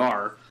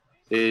TLDR,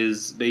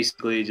 is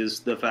basically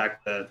just the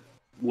fact that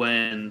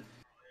when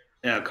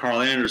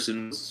Carl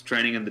Anderson was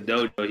training in the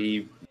dojo,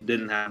 he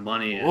didn't have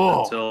money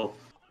until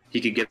he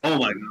could get. Oh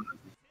my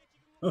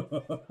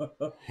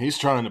god! He's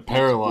trying to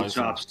paralyze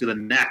him. Chops to the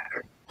neck.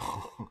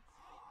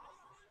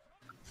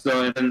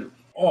 So and then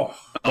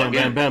Bam,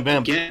 bam, bam,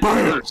 bam. Again,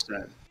 Bam!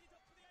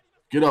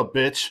 Get up,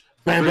 bitch.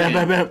 Bam, bam,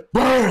 bam, bam.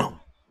 Bam!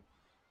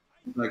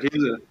 Like he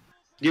was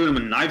giving him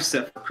a knife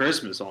set for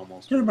Christmas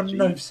almost. Get him a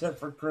knife set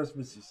for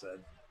Christmas, he said.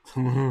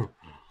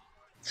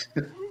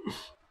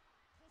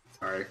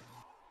 Sorry,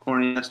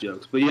 corny ass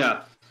jokes, but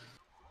yeah.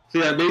 So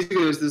yeah,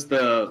 basically it was just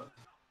that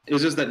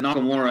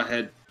Nakamura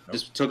had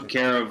just took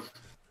care of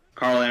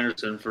Carl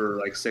Anderson for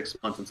like 6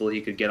 months until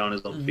he could get on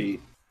his own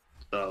feet.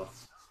 So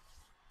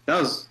that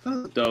was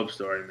a dope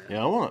story, man.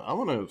 Yeah, I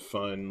want to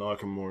find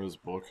Nakamura's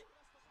book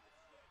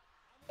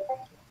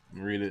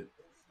and read it.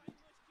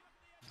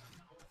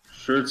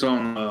 Sure, it's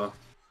on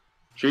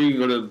Sure, you can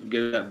go to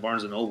get it at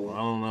Barnes and I Noble.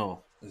 don't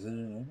know. Is it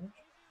in English?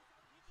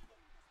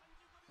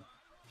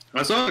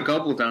 I saw it a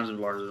couple of times in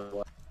Barnes and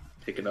Noble.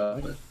 Pick it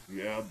up. But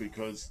Yeah,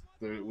 because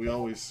we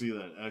always see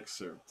that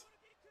excerpt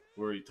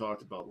where he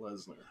talked about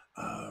Lesnar.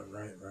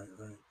 Right.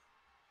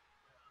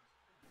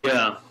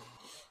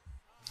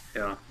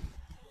 yeah.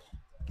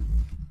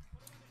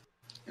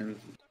 And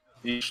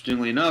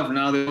interestingly enough,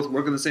 now they both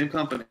work in the same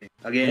company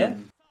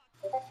again.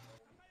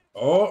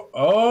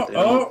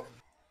 Oh!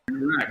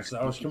 Correct.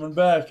 I was coming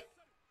back.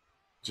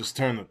 Just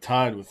turn the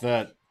tide with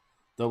that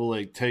double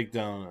leg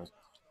takedown,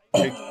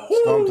 a kick,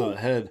 stomp to the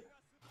head.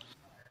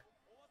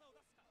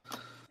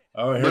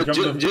 Oh, here But comes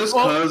the... just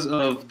because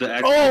of the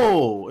extra.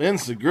 Oh,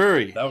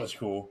 Enziguri. That was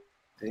cool.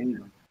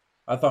 Damn.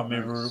 I thought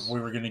maybe we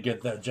were going to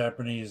get that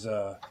Japanese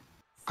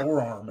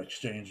forearm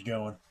exchange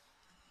going.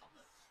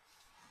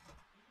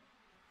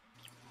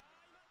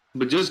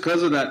 But just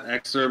because of that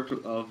excerpt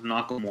of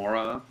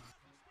Nakamura,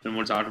 and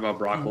we're talking about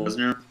Brock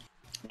Lesnar,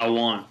 I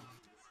want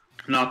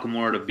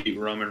Nakamura to beat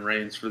Roman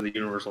Reigns for the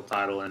Universal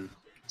title in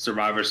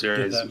Survivor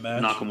Series. that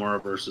match.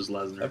 Nakamura versus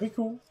Lesnar. That'd be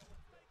cool.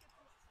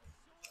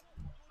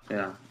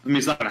 Yeah, I mean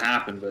it's not gonna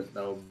happen, but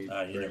that would be You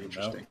very never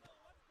interesting.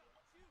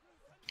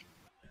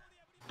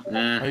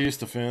 I used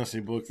to fantasy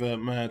book that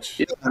match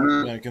Yeah,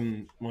 back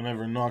in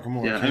whenever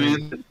Nakamura yeah. I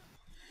came.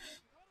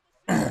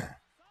 mean,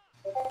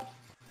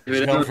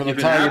 He's going for the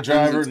Tiger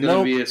Driver.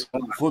 Nope. Be a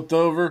spot. Flipped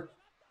over.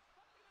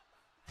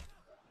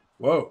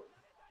 Whoa.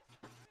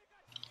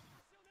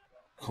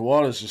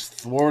 Kawada's just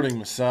thwarting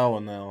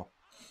Misawa now.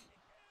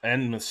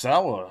 And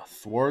Misawa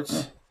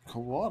thwarts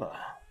Kawada.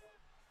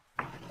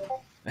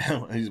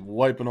 He's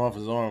wiping off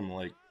his arm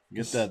like,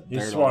 get that He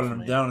dirt swatted off him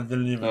me. down and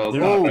didn't even Oh, do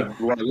look it. at that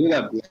blood. Look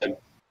at that blood.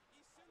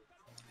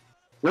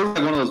 Looks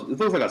like one of those. It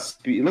looks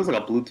like it looks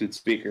like a Bluetooth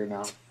speaker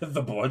now.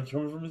 The blood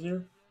coming from his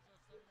ear?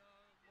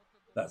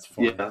 That's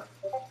funny. Yeah,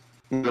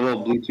 a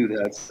little Bluetooth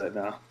headset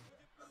now.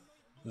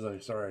 He's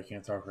like, sorry, I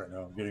can't talk right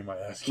now. I'm getting my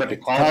ass But the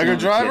kicked. call Tiger phone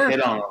Driver?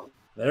 hit on him.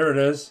 There it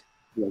is.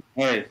 Like,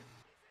 hey,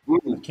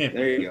 ooh, can't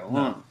there be- you go.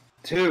 no. 1,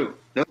 2.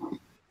 Nope.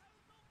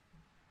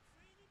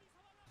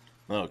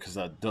 No, because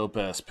that dope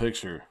ass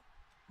picture.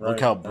 Right. Look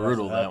how That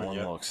brutal hasn't that happened one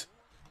yet. looks.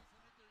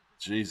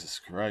 Jesus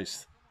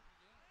Christ.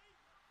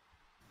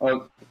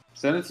 Oh,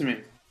 send it to me.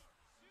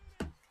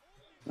 I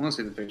want to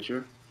see the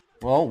picture.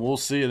 Well, we'll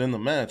see it in the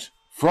match.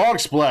 Frog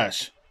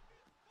splash.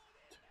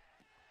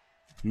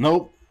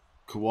 Nope.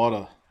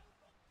 Kawada.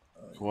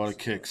 Kawada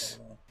kicks.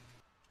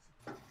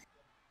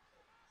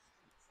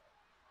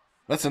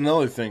 That's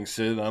another thing,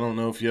 Sid. I don't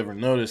know if you ever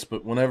noticed,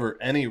 but whenever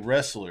any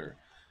wrestler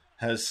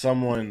has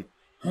someone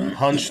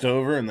hunched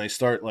over and they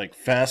start like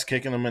fast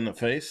kicking them in the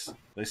face,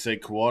 they say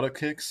Kawada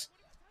kicks.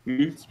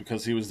 Mm-hmm. It's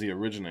because he was the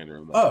originator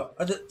of that. Oh,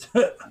 I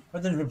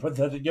didn't even put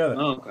that together.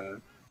 Oh, okay.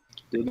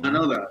 Did not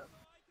know that.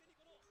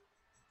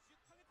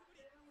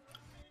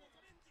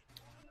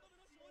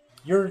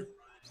 You're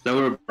Is that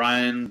where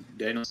Brian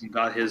Danielson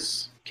got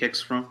his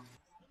kicks from?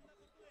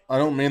 I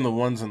don't mean the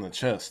ones in the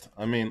chest.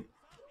 I mean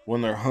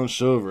when they're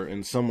hunched over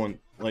and someone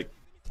like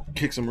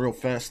kicks them real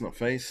fast in the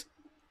face.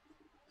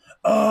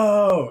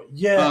 Oh,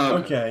 yeah, Oh.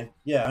 okay.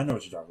 Yeah, I know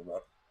what you're talking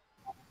about.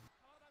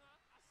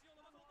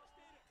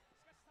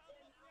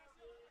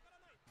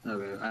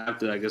 Okay, I have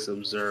to, I guess,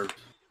 observe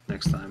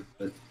next time.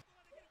 But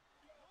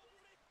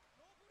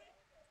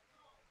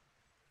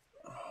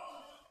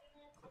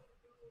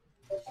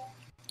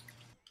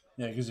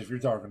Yeah, because if you're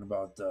talking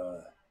about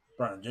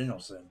Brian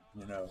Danielson,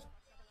 you know,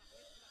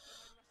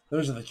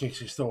 those are the kicks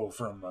he stole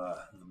from The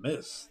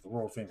Miz, the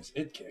world famous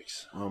It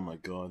Kicks. Oh my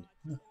god.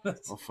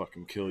 I'll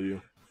fucking kill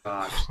you.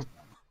 gosh,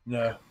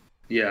 No,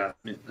 yeah,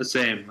 the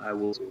same. I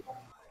will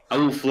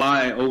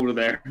fly over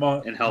there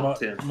Mom, and help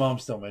Tim. Mom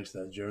still makes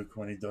that joke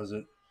when he does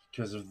it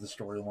because of the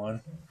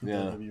storyline.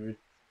 Yeah. WWE.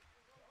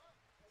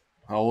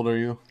 How old are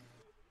you?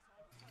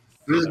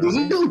 Does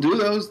he still do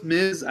those,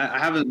 Miz? I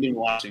haven't been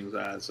watching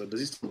that, so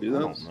does he still do I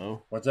those? don't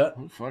know. What's that?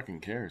 Who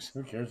fucking cares?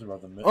 Who cares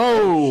about the Miz?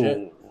 Oh!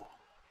 Shit.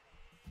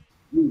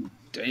 Ooh,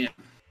 damn.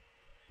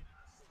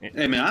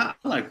 Hey man, I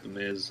like the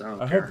Miz. I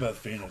don't I care. hope Beth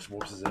Phoenix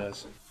whoops his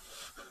ass.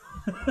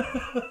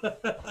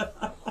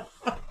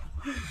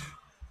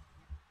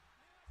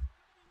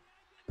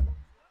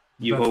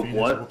 You Beth hope Phoenix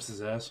what? Whoops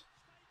his ass.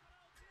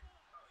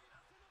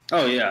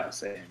 Oh yeah,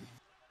 same.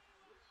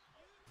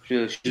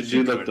 She should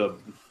do like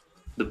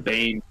the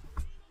Bane.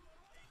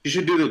 She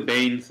should do the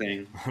Bane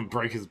thing,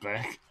 Break his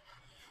back.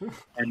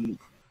 and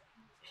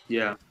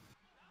yeah,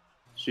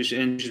 she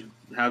should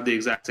have the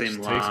exact same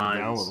Just takes him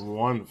down lines. with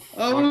one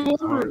I was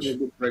fucking wondering punch. what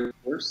would break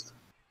first.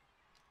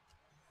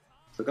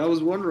 It's like I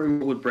was wondering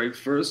what would break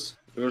first: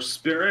 your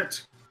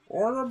spirit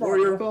or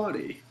your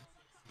body.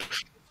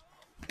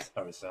 That's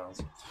how it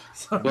sounds.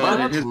 But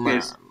in his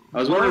case, I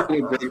was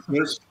wondering what would break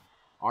first.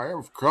 I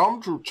have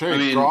come to take I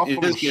mean, off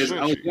in his case,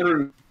 I was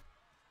wondering.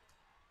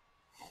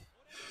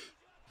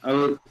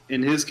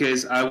 In his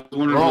case, I was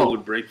wondering Oh. what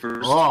would break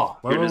first: Oh,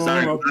 Wait, your wait,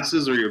 design wait, wait.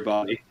 glasses or your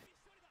body.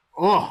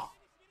 oh,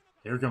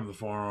 Here come the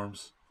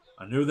forearms.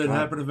 I knew they'd God.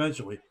 happen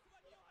eventually.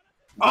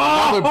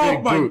 Another Oh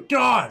big my boot.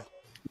 god!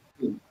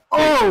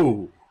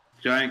 oh!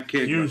 Giant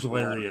kick. Huge by Cole.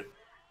 lariat.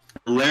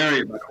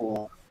 Lariat by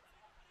Cole.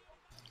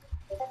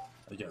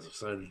 I guess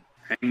excited.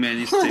 Hangman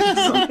used to take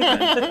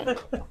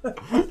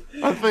something.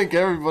 I think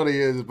everybody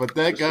is, but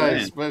that Just guy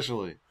saying.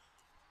 especially.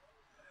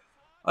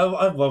 I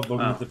love looking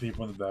Wow. at the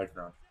people in the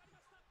background.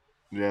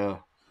 Yeah.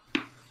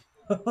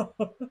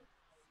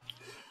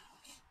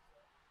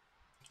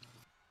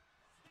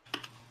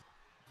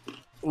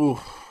 Ooh,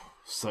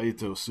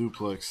 Saito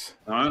suplex.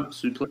 All right,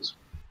 suplex.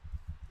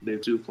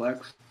 Big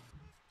suplex.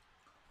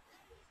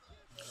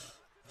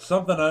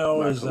 Something I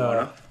always,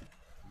 Michael,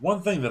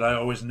 one thing that I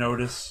always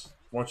notice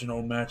watching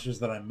old matches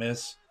that I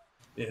miss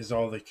is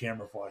all the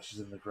camera flashes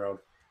in the crowd.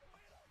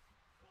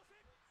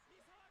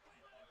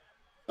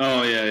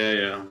 Oh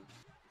yeah.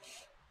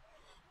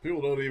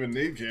 People don't even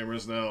need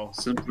cameras now.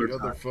 Simpler They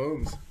got their time.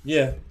 phones,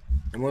 Yeah,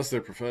 unless they're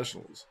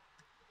professionals.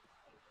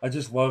 I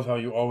just love how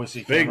you always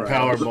see Big camera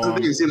power angles. But the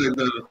bomb. thing, see, like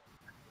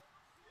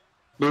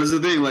but it's the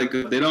thing, like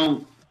they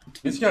don't.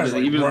 This guy's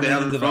like even if they running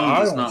have into the the phones,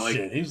 aisle it's and not like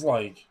shit. He's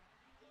like,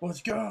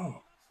 "Let's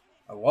go!"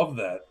 I love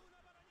that.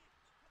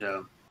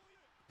 yeah.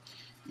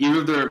 Even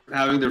if they're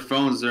having their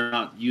phones, they're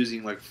not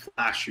using like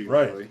flash usually.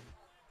 Right.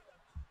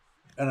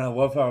 And I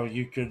love how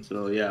you could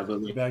So yeah,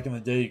 but like, back in the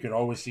day, you could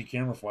always see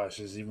camera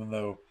flashes, even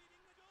though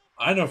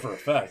I know for a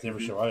fact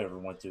every show I ever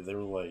went to, they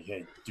were like,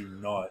 "Hey, do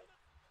not."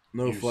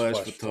 No Use flash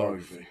flash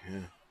photography. Yeah.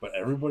 But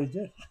everybody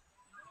did.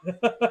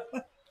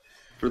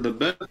 for the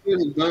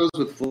benefit of those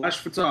with flash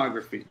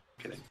photography.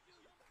 Kidding.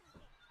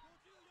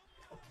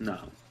 No,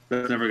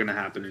 that's never gonna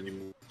happen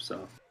anymore.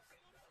 So.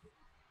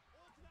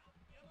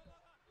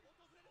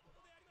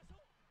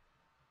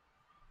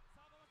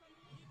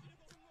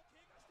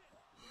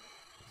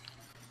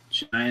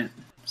 Giant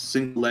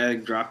single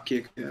leg drop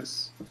kick,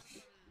 yes.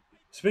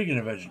 Speaking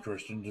of Edge and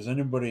Christian, does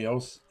anybody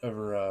else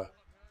ever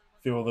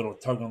feel a little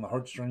tug on the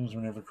heartstrings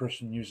whenever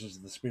Christian uses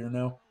the spear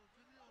now?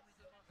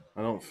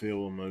 I don't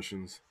feel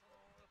emotions.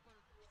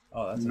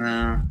 Oh, that's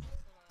Nah.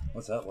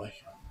 what's that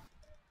like?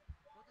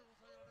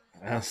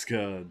 Ask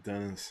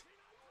Dennis.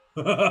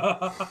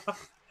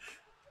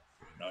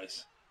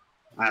 Nice.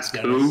 Ask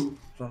Dennis who?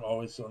 from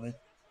Always Sunny.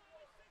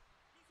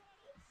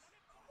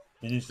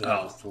 He needs to have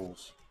Oh. his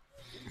tools.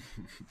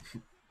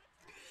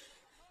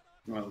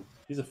 Well,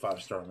 He's a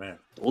 5-star man.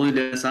 the only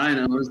Dennis I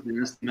know is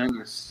Dennis the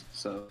Menace.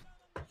 So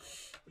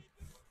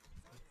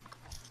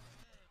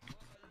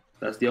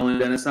that's the only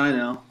Dennis I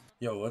know.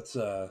 Yo, let's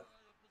our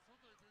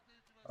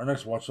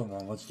next watch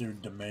along. Let's do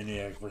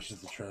Demaniac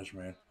versus the Trash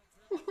Man.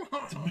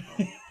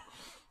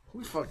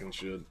 We fucking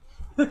should.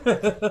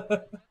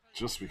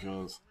 Just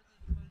because.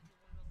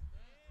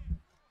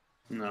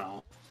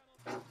 No.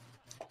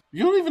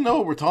 You don't even know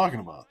what we're talking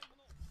about.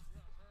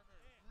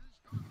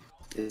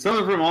 It's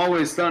something from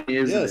Always Sunny,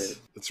 isn't it?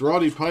 It's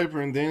Roddy Piper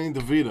and Danny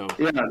DeVito.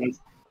 Yeah, that's,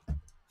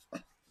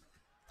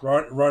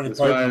 Roddy that's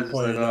why I Piper just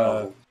played said,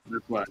 oh,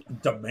 that's why.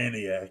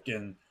 Demaniac,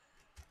 and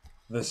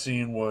the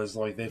scene was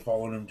like they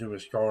followed him to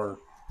his car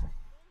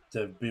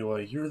to be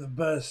like, "You're the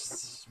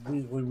best.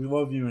 We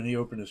love you." And he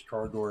opened his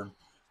car door, and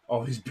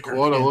all these beer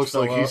Quada cans looks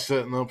fell like out. he's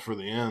setting up for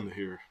the end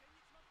here.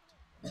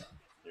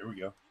 Here we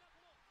go.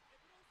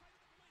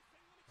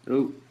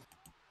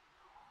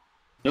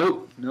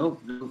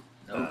 Nope,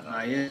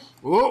 not yet.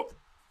 Whoa!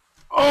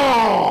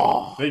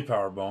 Oh! Big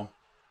power bomb.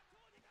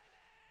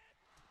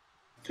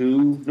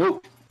 2,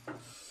 nope.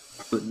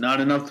 But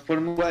not enough to put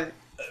him away.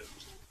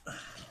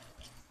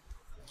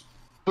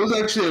 It was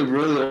actually a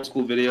really old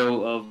school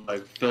video of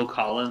like Phil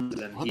Collins,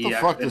 and What he the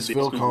fuck actually does did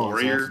Phil some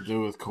Collins have Warrior to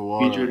do with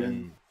Kawada featured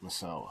and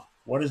Masawa?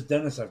 What does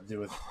Dennis have to do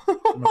with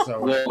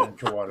Masawa Well, and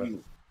Kawada?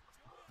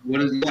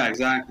 What is? Yeah,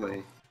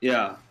 exactly.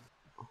 Yeah,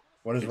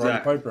 What does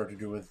exactly. Roddy Piper have to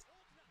do with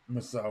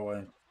Masawa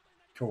and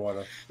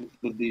Kawada?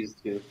 with these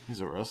two.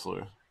 He's a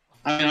wrestler.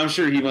 I mean, I'm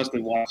sure he must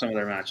have watched some of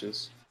their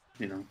matches.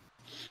 You know,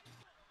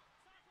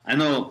 I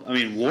know. I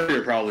mean,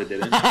 Warrior probably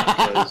didn't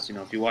because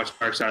if you watch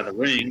Dark Side of the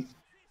Ring,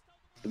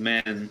 the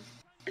man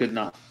could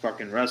not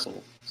fucking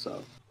wrestle.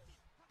 So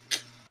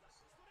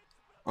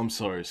I'm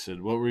sorry,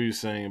 Sid. What were you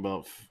saying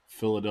about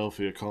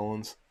Philadelphia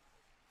Collins?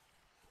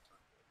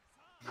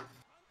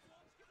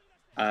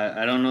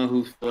 I don't know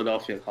who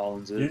Philadelphia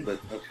Collins is, You- but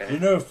okay. You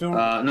know, Phil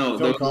No,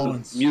 Phil those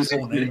Collins' music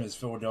full name is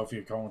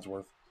Philadelphia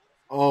Collinsworth.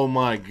 Oh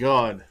my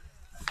god.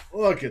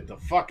 Look at the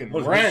fucking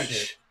Look at this wrench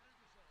shit.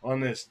 on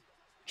this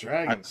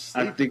dragon I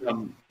sleep. think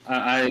I'm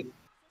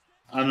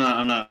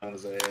not gonna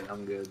say it.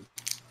 I'm good.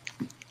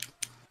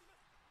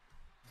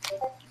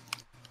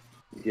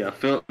 Yeah,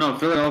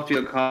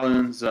 Philadelphia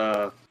Collins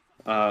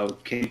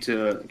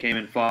came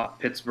and fought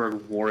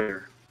Pittsburgh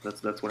Warrior.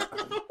 That's what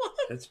happened.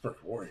 Pittsburgh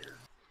Warrior.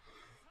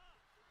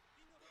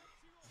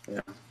 Yeah,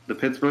 the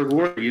Pittsburgh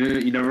Warrior.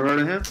 You never heard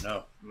of him?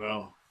 No.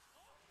 No.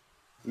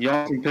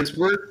 Y'all from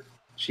Pittsburgh?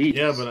 Jeez.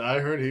 Yeah, but I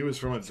heard he was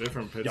from a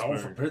different Y'all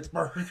from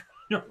Pittsburgh.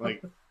 Pittsburgh?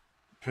 Like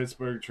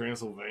Pittsburgh,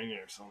 Transylvania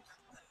or something.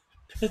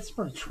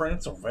 Pittsburgh,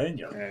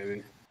 Transylvania.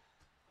 maybe.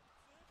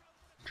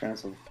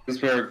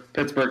 Pittsburgh,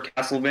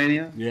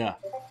 Castlevania. Yeah.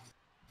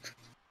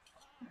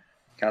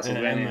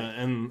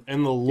 Castlevania.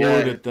 And the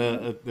Lord Yeah. at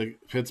the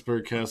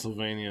Pittsburgh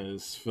Castlevania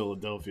is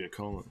Philadelphia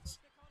Collins.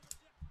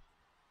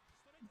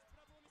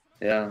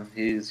 Yeah,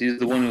 he's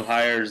the one who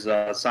hires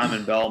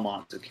Simon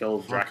Belmont to kill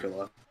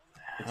Dracula.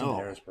 It's in Hell.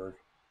 Harrisburg.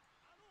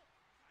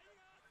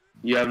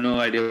 You have no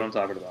idea what I'm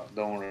talking about.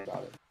 Don't worry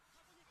about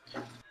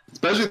it.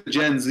 Especially the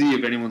Gen Z,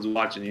 if anyone's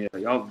watching,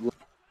 y'all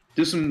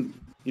do some,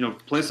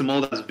 play some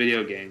old ass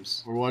video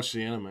games. Or watch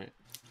the anime.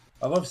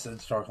 I love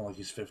Sid's talking like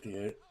he's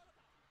 58.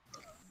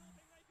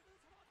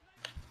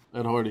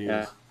 Ed Hardy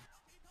Yeah. is.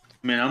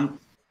 I mean,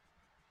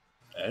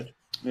 Ed?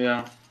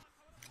 yeah.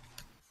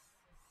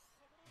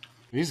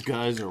 These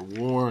guys are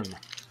worn.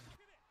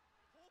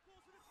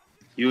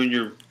 You and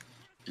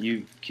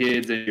you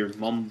kids and your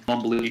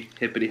mumbly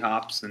hippity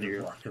hops and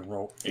your Rock and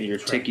roll.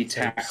 ticky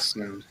tacks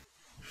and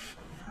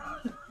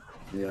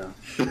yeah.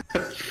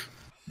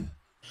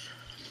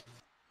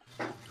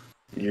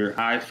 And your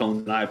iPhone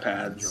and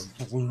iPads.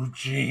 Your blue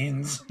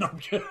jeans. No, I'm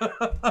kidding.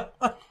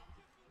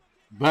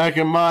 Back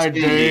in my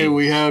day,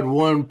 we had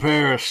one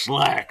pair of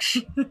slacks.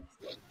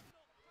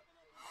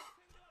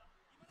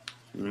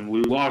 And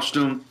we washed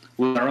them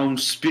with our own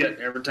spit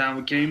every time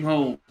we came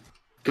home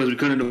because we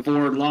couldn't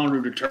afford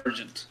laundry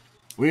detergent.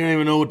 We didn't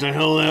even know what the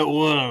hell that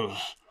was.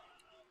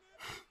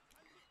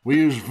 We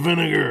used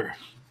vinegar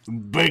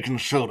and baking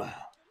soda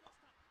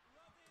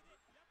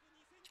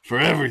for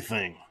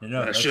everything. You know,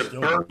 That that's shit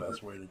still burnt. the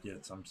best way to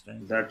get some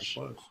stains. That's-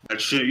 Close. That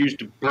shit used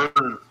to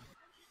burn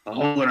a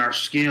hole in our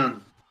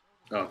skin.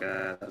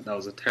 Okay, that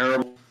was a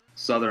terrible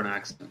Southern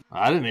accent.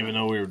 I didn't even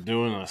know we were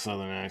doing a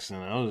Southern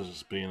accent. I was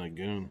just being a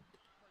goon.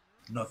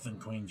 Nothing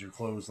cleans your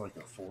clothes like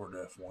a Ford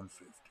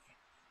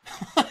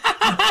F-150.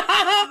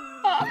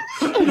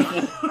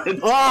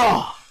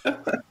 Oh!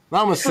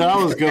 Now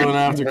Masala's going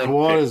after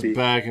Kawada's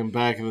back and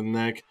back of the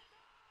neck.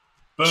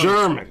 Boom.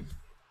 German.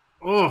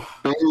 Oh.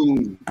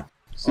 Boom. Oh,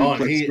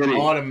 Suplex and he City.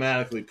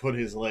 automatically put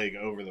his leg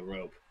over the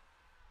rope.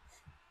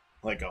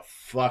 Like a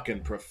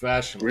fucking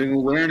professional. Ring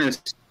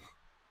awareness.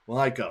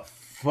 Like a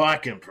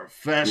fucking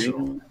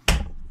professional.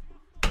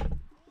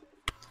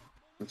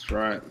 That's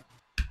right.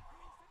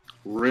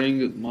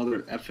 Ring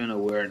mother effing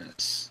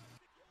awareness.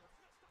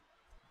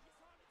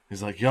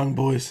 He's like, young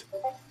boys,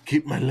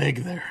 keep my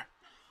leg there.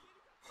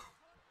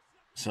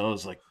 So I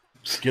was like,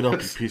 get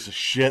up, you piece of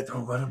shit.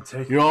 Don't let him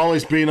take it. You'll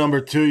always be number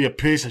 2, you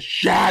piece of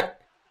shit.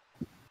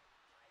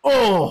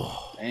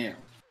 Oh. Damn.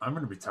 I'm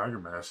going to be Tiger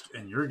Mask,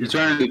 and you're You going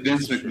turned into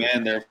Vince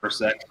McMahon there for a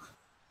second.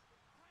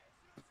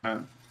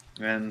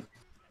 And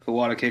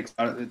Kawada kicks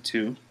out of it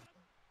too.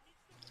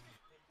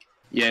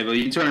 Yeah, but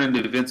you turn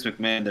into Vince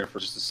McMahon there for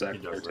just a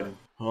second He or does two.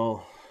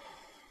 Oh.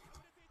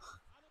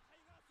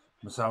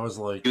 Masawa's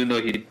like, Even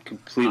though he I'm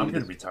completely.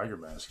 going to be Tiger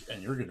Mask,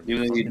 and you're going to be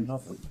Even though he- fucking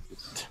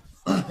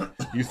nothing.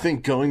 You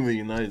think going to the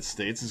United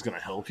States is going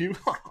to help you?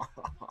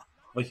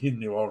 Like he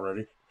knew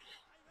already.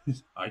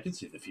 I can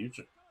see the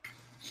future.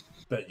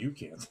 Bet you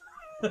can't.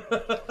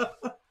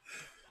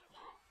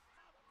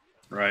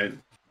 Right.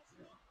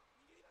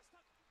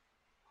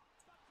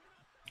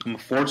 I'm a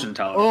fortune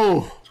teller. Oh.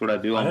 That's what I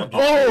do. I I'm have a,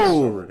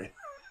 Oh! already.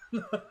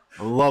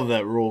 I love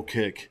that roll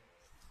kick.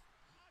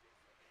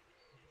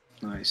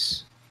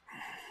 nice.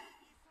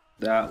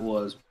 That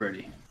was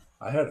pretty.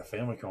 I had a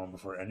family cone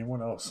before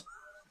anyone else.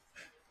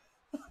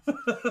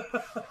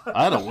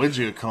 I had a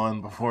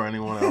Widget-Con before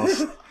anyone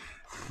else.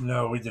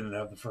 No, we didn't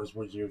have the first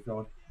word you were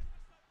going.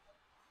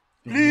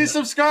 Please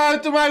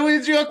subscribe to my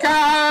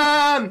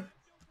Widget-Con!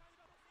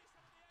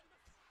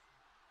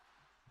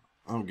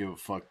 I don't give a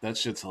fuck. That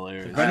shit's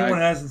hilarious. If anyone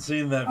hasn't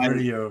seen that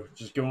video,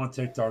 just go on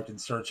TikTok and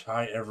search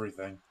 "Hi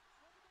Everything,"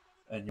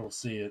 and you'll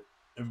see it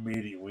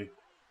immediately.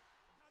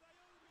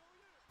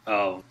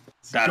 Oh,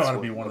 It's that's got to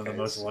what- be one of the okay,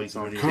 most so liked it's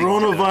on videos.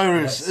 Coronavirus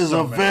It has is so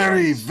a many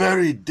very, likes.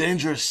 very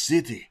dangerous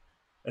city.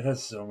 It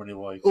has so many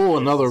likes. Oh,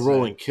 It's another insane.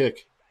 rolling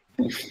kick.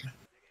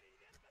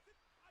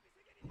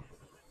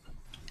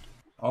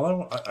 All I,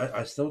 want,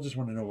 I still just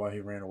want to know why he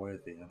ran away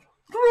at the end.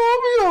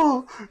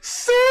 Romeo,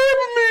 save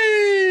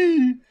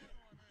me!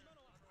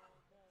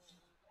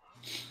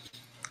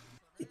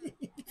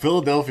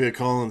 Philadelphia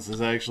Collins is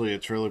actually a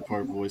Trailer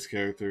Park Boys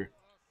character.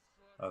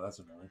 Oh, that's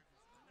annoying.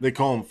 They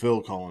call him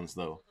Phil Collins,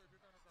 though.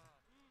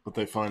 But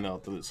they find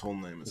out that his whole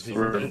name is Is he,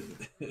 Phil. Right.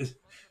 is,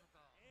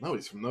 No,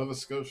 he's from Nova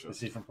Scotia. is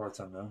he from Parts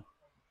Unknown?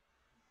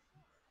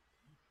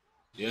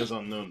 He has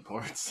unknown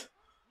parts.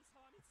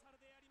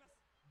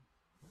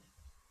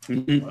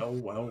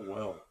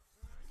 Well.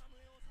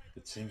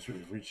 It seems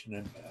we've reached an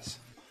impasse.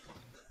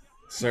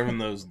 Serving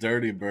those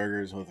dirty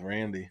burgers with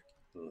Randy.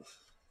 Ugh.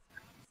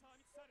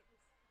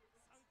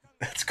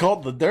 It's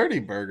called the Dirty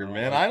Burger,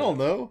 man. I don't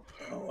know.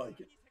 I don't like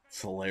it.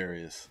 It's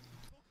hilarious.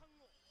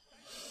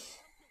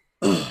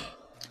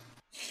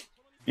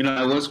 You know,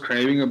 I was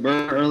craving a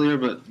burger earlier,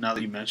 but now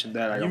that you mentioned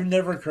that, I You don't.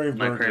 never crave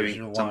My burgers. craving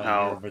You're lying.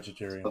 somehow- You're a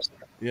vegetarian.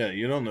 Yeah,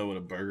 you don't know what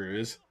a burger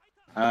is.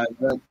 Yeah,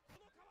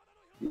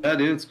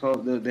 dude, it's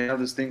called. They have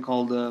this thing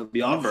called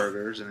Beyond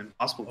Burgers and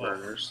Impossible Oh.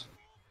 Burgers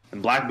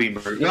and Black Bean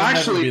Burgers. They No, don't have to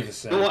actually, be the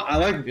same. you know what? I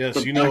like. Yes,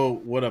 the you Black- know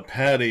what a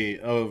patty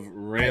of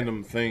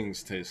random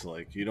things tastes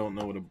like. You don't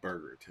know what a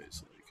burger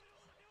tastes like.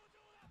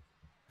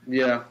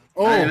 Yeah.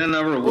 Oh. I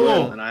never will,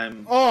 Oh. and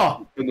I'm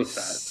Oh, good with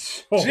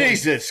that. Oh,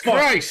 Jesus fuck.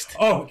 Christ!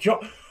 Oh,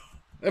 God.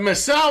 And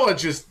Misawa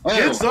just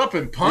gets up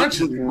and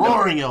punches.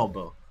 Roaring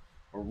elbow.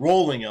 Or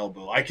rolling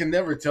elbow. I can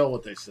never tell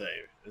what they say.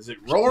 Is it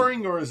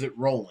roaring or is it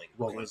rolling?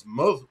 Because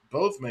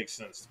both make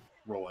sense.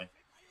 Rolling.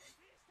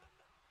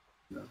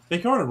 They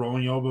call it a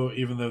rolling elbow,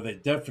 even though they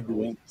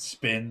definitely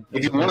spin.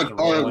 If you want to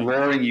call it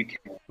roaring, you can.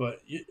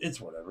 But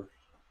it's whatever.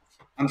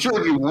 I'm sure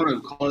if you want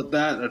to call it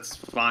that, that's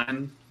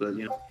fine. But,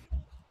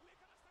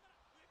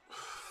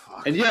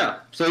 And yeah,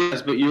 so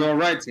yes, but you're all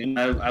right, Tim.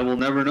 I will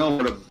never know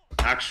what an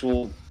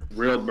actual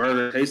real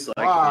burger tastes like.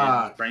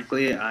 And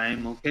frankly,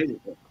 I'm okay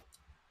with it.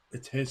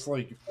 It tastes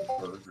like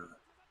burger.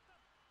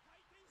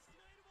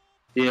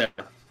 Yeah.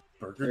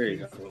 Burger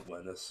King foot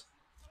lettuce.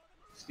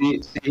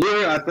 See,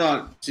 here I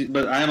thought,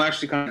 but I am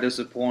actually kind of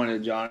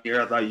disappointed, John.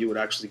 Here I thought you would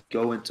actually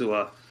go into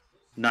a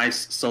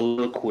nice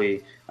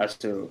soliloquy as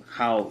to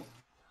how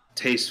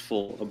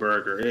tasteful a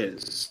burger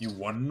is. You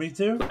wanted me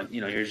to? But,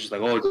 you're just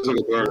like, oh, it's like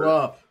a burger.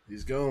 Up.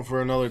 He's going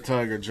for another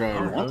Tiger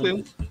Driver.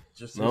 It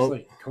just tastes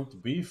like cooked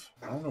beef.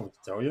 I don't know what to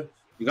tell you.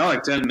 You got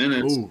like 10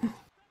 minutes. Ooh.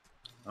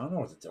 I don't know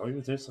what to tell you.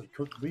 It tastes like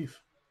cooked beef.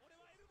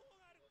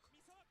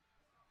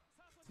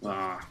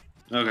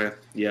 Okay.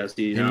 Yeah,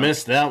 see, He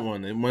missed that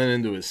one. It went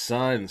into his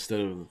side instead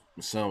of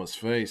Misawa's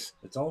face.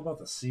 It's all about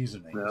the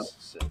seasonings. Yeah.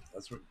 Sid.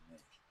 That's what you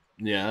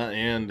make. Yeah,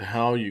 and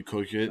how you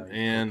cook it,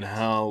 and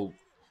how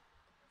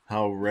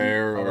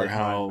rare I or like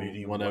how mine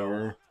medium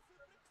whatever.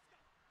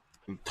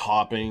 And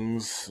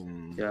toppings.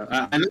 And...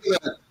 Yeah,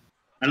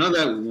 I know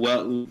that.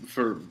 Well,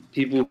 for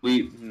people who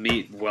eat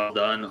meat well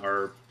done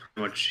are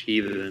pretty much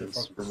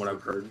heathens, from what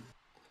I've heard.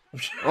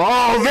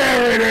 Oh,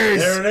 there it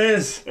is! There it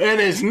is! And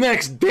his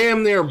neck's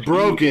damn near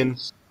broken.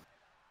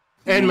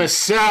 And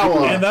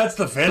Misawa. And that's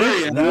the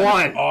finish?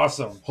 One.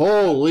 Awesome.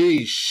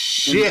 Holy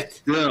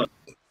shit. Yeah.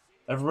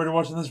 Everybody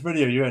watching this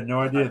video, you had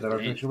no idea that our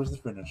picture was the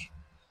finish.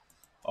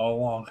 All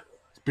along.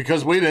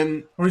 Because we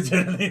didn't. We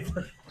didn't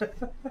even.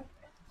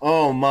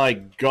 Oh my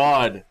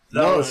god.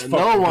 No one's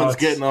nuts.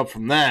 getting up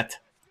from that.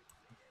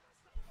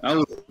 That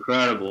was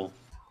incredible.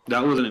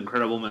 That was an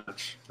incredible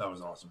match. That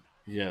was awesome.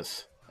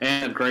 Yes.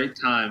 And a great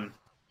time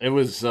It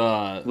was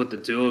with the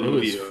two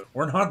of you.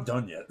 We're not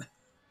done yet.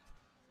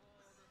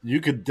 you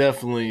could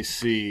definitely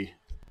see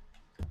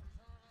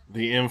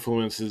the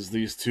influences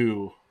these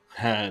two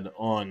had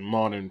on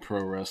modern pro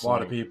A wrestling.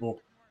 lot of people.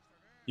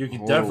 You can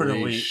Holy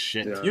definitely.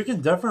 shit. Yeah. You can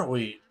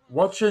definitely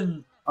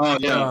watching. Oh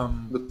yeah,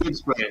 Um, the food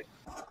spray.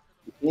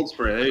 The food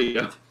spray. There you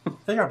go.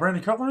 They got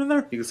Brandon Cutler in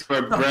there. You can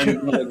spray Brandon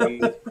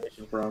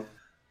from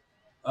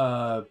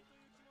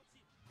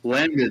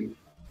Landon.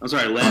 I'm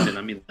sorry, Landon.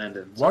 I mean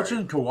Landon. Sorry.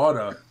 Watching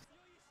Kawada,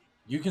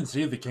 you can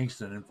see the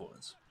Kingston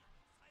influence.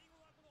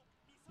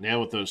 Yeah,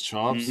 with those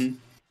chops. Mhm.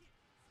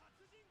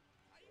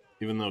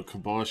 Even though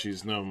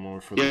Kobashi's known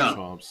more for Yeah. the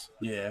chops.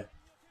 Yeah.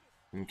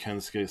 And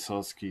Kensuke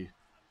Sasuke.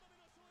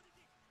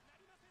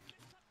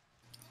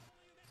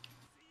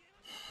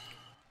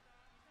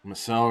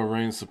 Misawa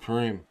reigns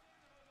supreme.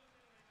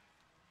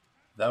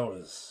 That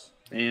was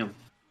Damn.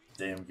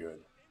 damn good.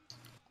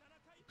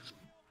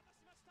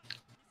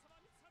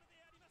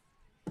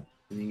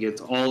 And he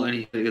gets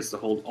to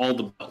hold all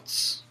the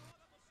belts.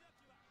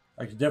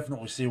 I can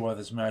definitely see why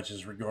this match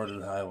is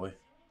regarded highly.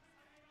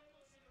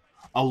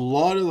 A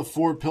lot of the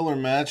 4-pillar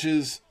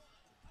matches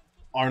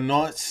are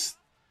not.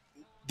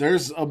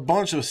 There's a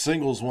bunch of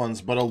singles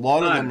ones, but a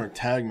lot of them are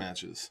tag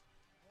matches.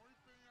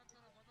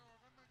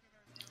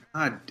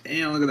 God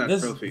damn, look at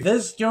that trophy.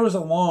 This goes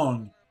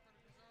along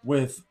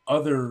with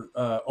other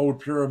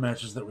old Puro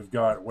matches that we've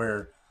got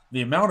where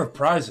the amount of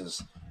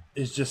prizes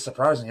is just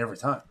surprising every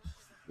time.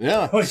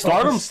 Yeah, Like,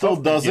 Stardom all the still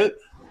stuff does they it.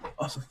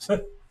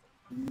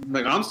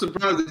 Like, I'm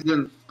surprised they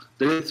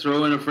didn't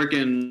throw in a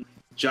freaking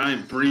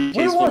giant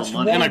briefcase full of watched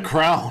money. And a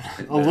crown.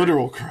 A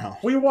literal crown.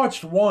 We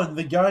watched one.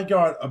 The guy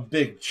got a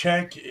big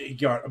check. He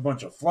got a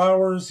bunch of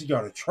flowers. He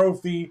got a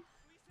trophy.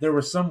 There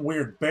was some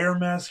weird bear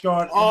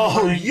mascot. in the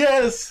Oh, ring.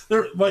 yes!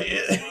 There, like,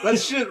 That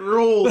shit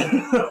ruled.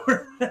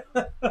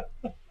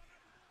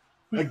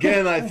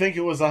 Again, I think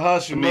it was a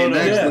Hashimoto.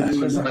 yeah, Next,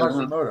 it's a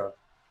Hashimoto.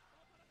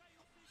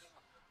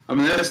 I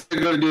mean, that's what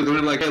they're going to do. They're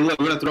gonna be like, hey, look,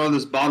 we're going to throw in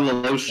this bottle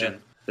of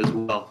lotion as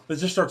well. They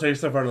just start taking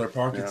stuff out of their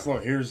pockets. Yeah.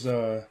 Look, here's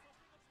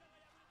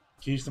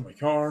keys to my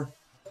car.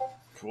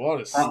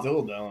 Quad is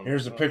still down.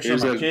 Here's a picture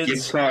Here's of a my gift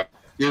kids. card.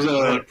 Here's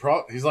a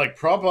He's like,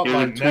 prop up Here's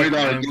my a neck, $20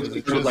 man, gift 'cause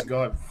it card. just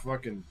got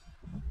fucking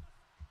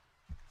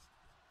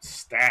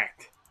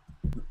stacked.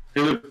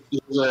 here's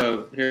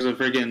a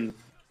freaking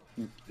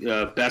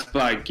Best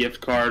Buy gift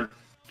card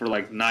for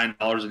like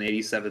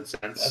 $9.87.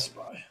 Best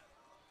Buy.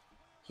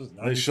 This was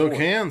They shook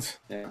 94. hands.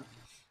 Yeah.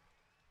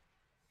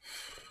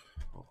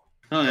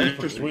 Oh, That's interesting.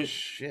 pretty sweet.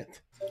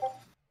 Shit.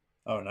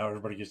 Oh, now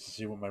everybody gets to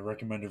see what my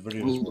recommended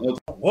videos Ooh,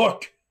 were.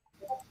 Look!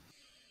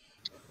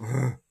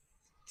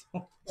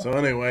 So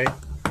anyway,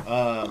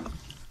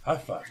 High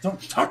five.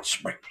 Don't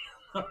touch me.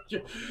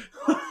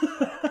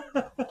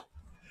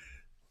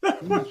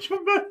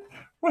 Come back.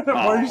 What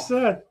are you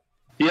sad?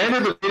 He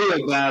ended the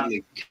video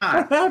badly. God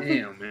What happened?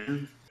 damn,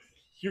 man.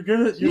 You're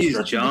Jeez, stretching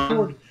the John.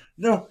 cord.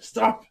 No,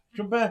 stop.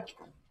 Come back.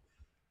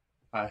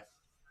 Hi.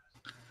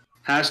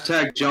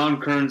 Hashtag John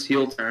Kern's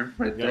heel turn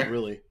right Yeah, there.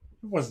 really.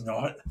 It was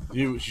not.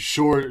 You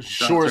sure as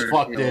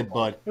fuck did,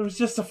 bud. It was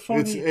just a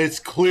funny. It's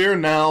clear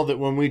now that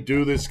when we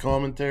do this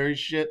commentary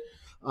shit,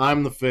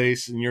 I'm the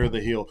face and you're the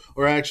heel.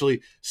 Or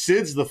actually,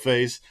 Sid's the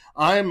face.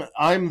 I'm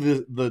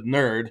the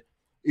nerd,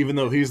 even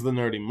though he's the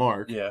nerdy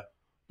Mark. Yeah.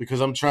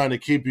 Because I'm trying to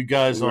keep you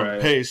guys on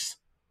pace.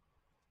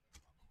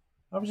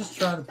 I was just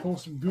trying to pull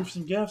some goofs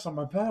and gaffs on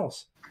my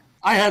pals.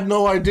 I had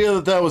no idea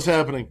that was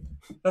happening.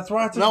 That's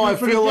why now I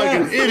feel like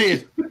an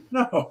idiot.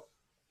 No.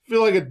 I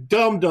feel like a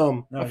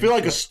dum-dum. No, I feel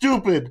like a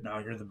stupid. No,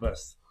 you're the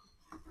best.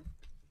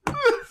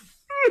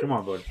 Come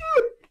on, bud.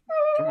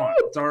 Come on.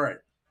 It's all right.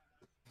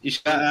 You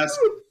should ask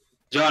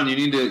John. You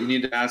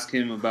need to ask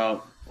him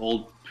about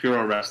old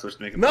Puro wrestlers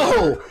to make him.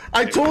 No,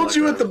 I told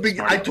you at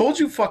the I told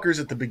you fuckers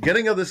at the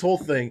beginning of this whole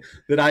thing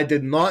that I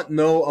did not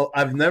know.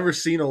 I've never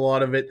seen a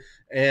lot of it,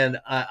 and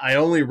I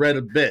only read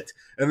a bit.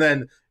 And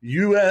then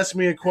you asked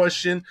me a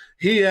question.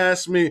 He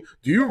asked me,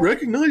 "Do you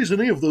recognize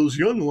any of those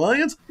young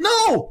lions?"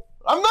 No,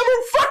 I've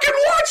never fucking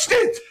watched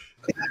it.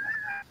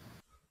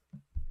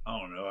 I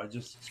don't know. I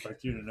just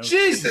expect you to know.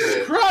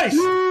 Jesus Christ!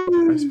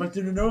 I expect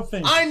you to know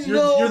things. I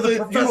know you're the that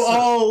professor. you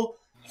all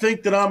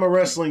think that I'm a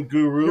wrestling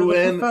guru, You're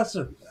the and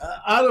professor.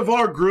 Out of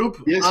our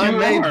group, Yes, I you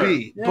may are.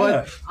 be, Yeah.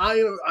 but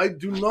I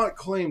do not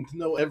claim to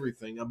know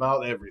everything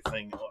about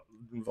everything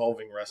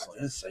involving I wrestling.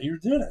 didn't say you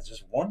did. I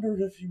just wondered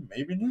if you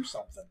maybe knew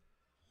something.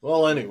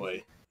 Well,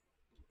 anyway,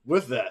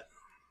 with that,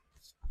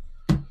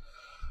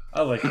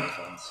 I like my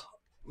friends.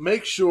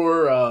 make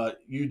sure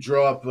you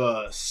drop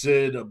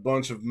Sid a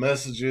bunch of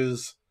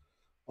messages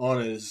on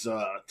his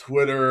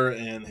Twitter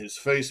and his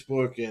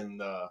Facebook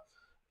and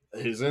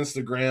his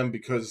Instagram,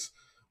 because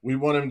we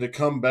want him to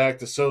come back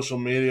to social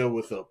media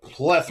with a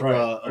plethora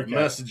of okay.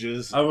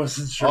 messages, I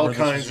wasn't sure. all where this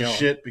was kinds of going.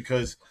 shit,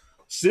 because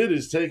Sid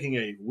is taking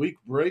a week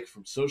break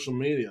from social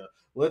media.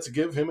 Let's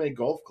give him a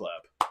golf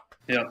clap.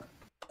 Yeah.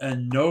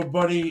 And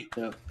nobody,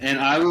 Yeah. And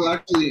I will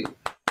actually.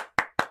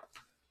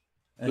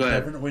 and Go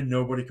ahead. definitely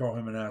nobody call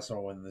him an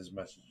asshole in this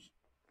message.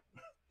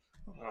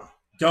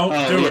 Don't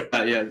Oh, do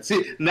yeah, it. yeah.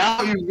 See, now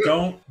you.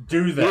 Don't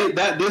do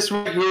that. This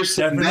right here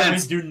Definitely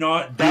cements. do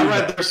not do That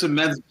right that. there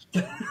cements.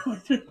 Definitely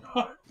do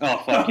not. Oh,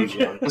 fuck you,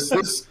 John.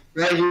 This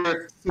right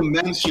here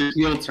cements your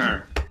heel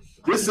turn.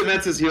 This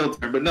cements his heel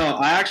turn. But no,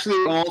 I actually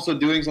am also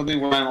doing something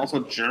where I'm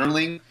also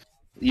journaling,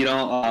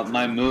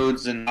 my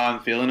moods and how I'm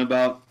feeling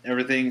about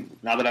everything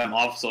now that I'm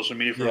off social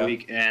media for Yeah. a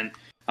week. And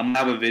I'm going to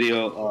have a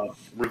video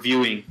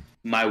reviewing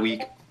my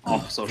week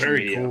off social Very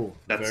media. cool.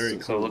 Very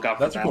So cool. look out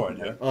for That's a that. cool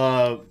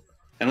idea.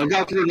 And look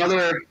out for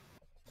another.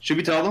 Should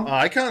we tell them?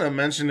 I kind of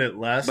mentioned it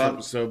last But-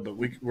 episode, but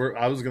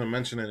I was going to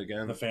mention it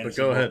again. The But fantasy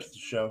go ahead.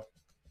 show.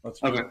 Let's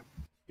go. Okay.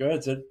 Go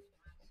ahead, Sid.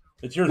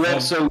 It's your Well,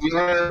 thing. so we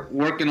are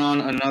working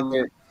on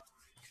another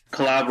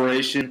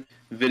collaboration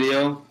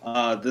video.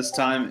 This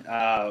time,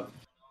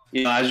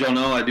 as y'all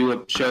know, I do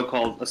a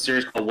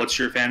series called "What's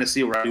Your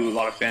Fantasy," where I do a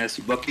lot of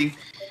fantasy booking.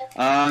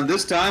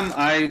 This time,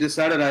 I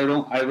decided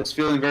I was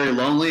feeling very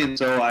lonely, and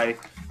so I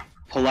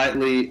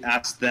politely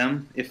asked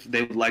them if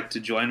they would like to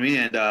join me.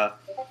 And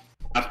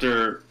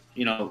after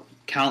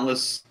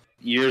countless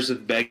years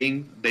of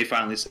begging, they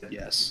finally said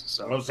yes.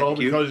 So Well, it's all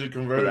thank you. because you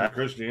converted for to that.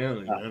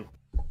 Christianity, man.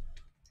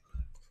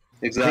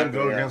 You Exactly. can't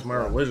go yeah. against my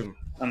religion.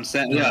 I'm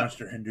saying, The yeah,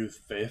 Master Hindu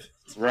faith.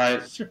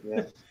 right.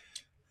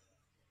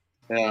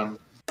 Yeah.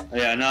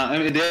 Yeah. No, I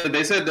mean,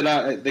 they said that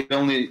I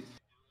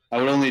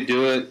would only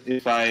do it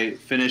if I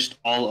finished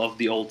all of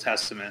the Old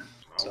Testament.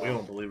 Oh, So. we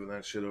don't believe in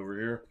that shit over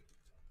here.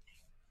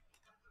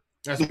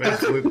 That's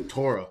basically the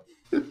Torah.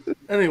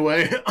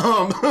 Anyway,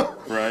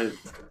 Right.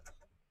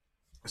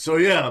 so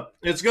yeah,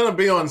 it's gonna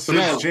be on Sid's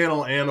No,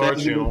 channel and our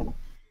thank you. channel,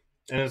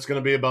 and it's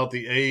gonna be about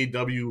the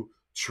AEW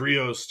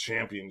Trios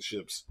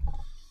Championships.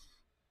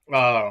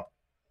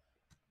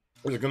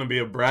 There's gonna be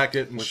a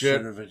bracket and Which shit.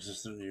 should have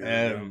existed a year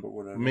And ago, but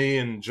whatever. me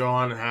and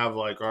John have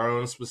like our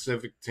own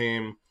specific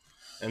team,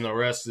 and the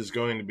rest is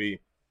going to be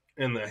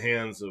in the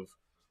hands of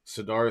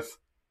Siddharth.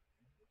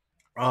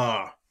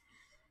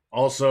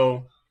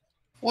 Also,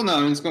 Well,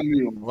 no, it's going to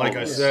be like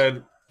I it's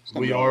said, gonna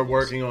we be are all this.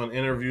 working on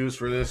interviews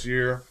for this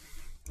year.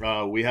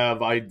 We have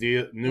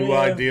new We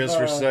have, ideas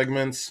for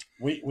segments.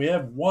 We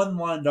have one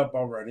lined up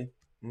already,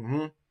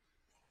 Hmm.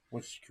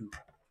 which is cool.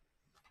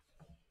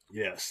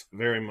 Yes,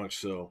 very much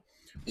so.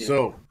 Yeah.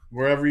 So,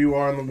 wherever you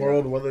are in the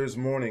world, whether it's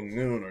morning,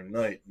 noon, or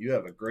night, you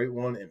have a great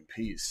one in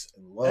peace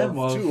and love, And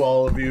love. to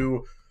all of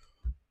you.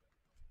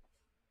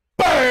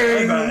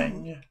 Bang! Bang!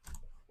 And then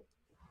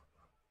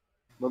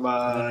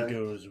Bye-bye. it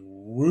goes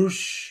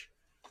whoosh,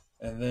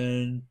 and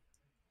then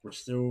we're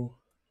still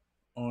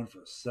on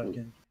for a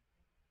second,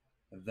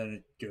 and then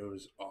it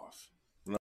goes off.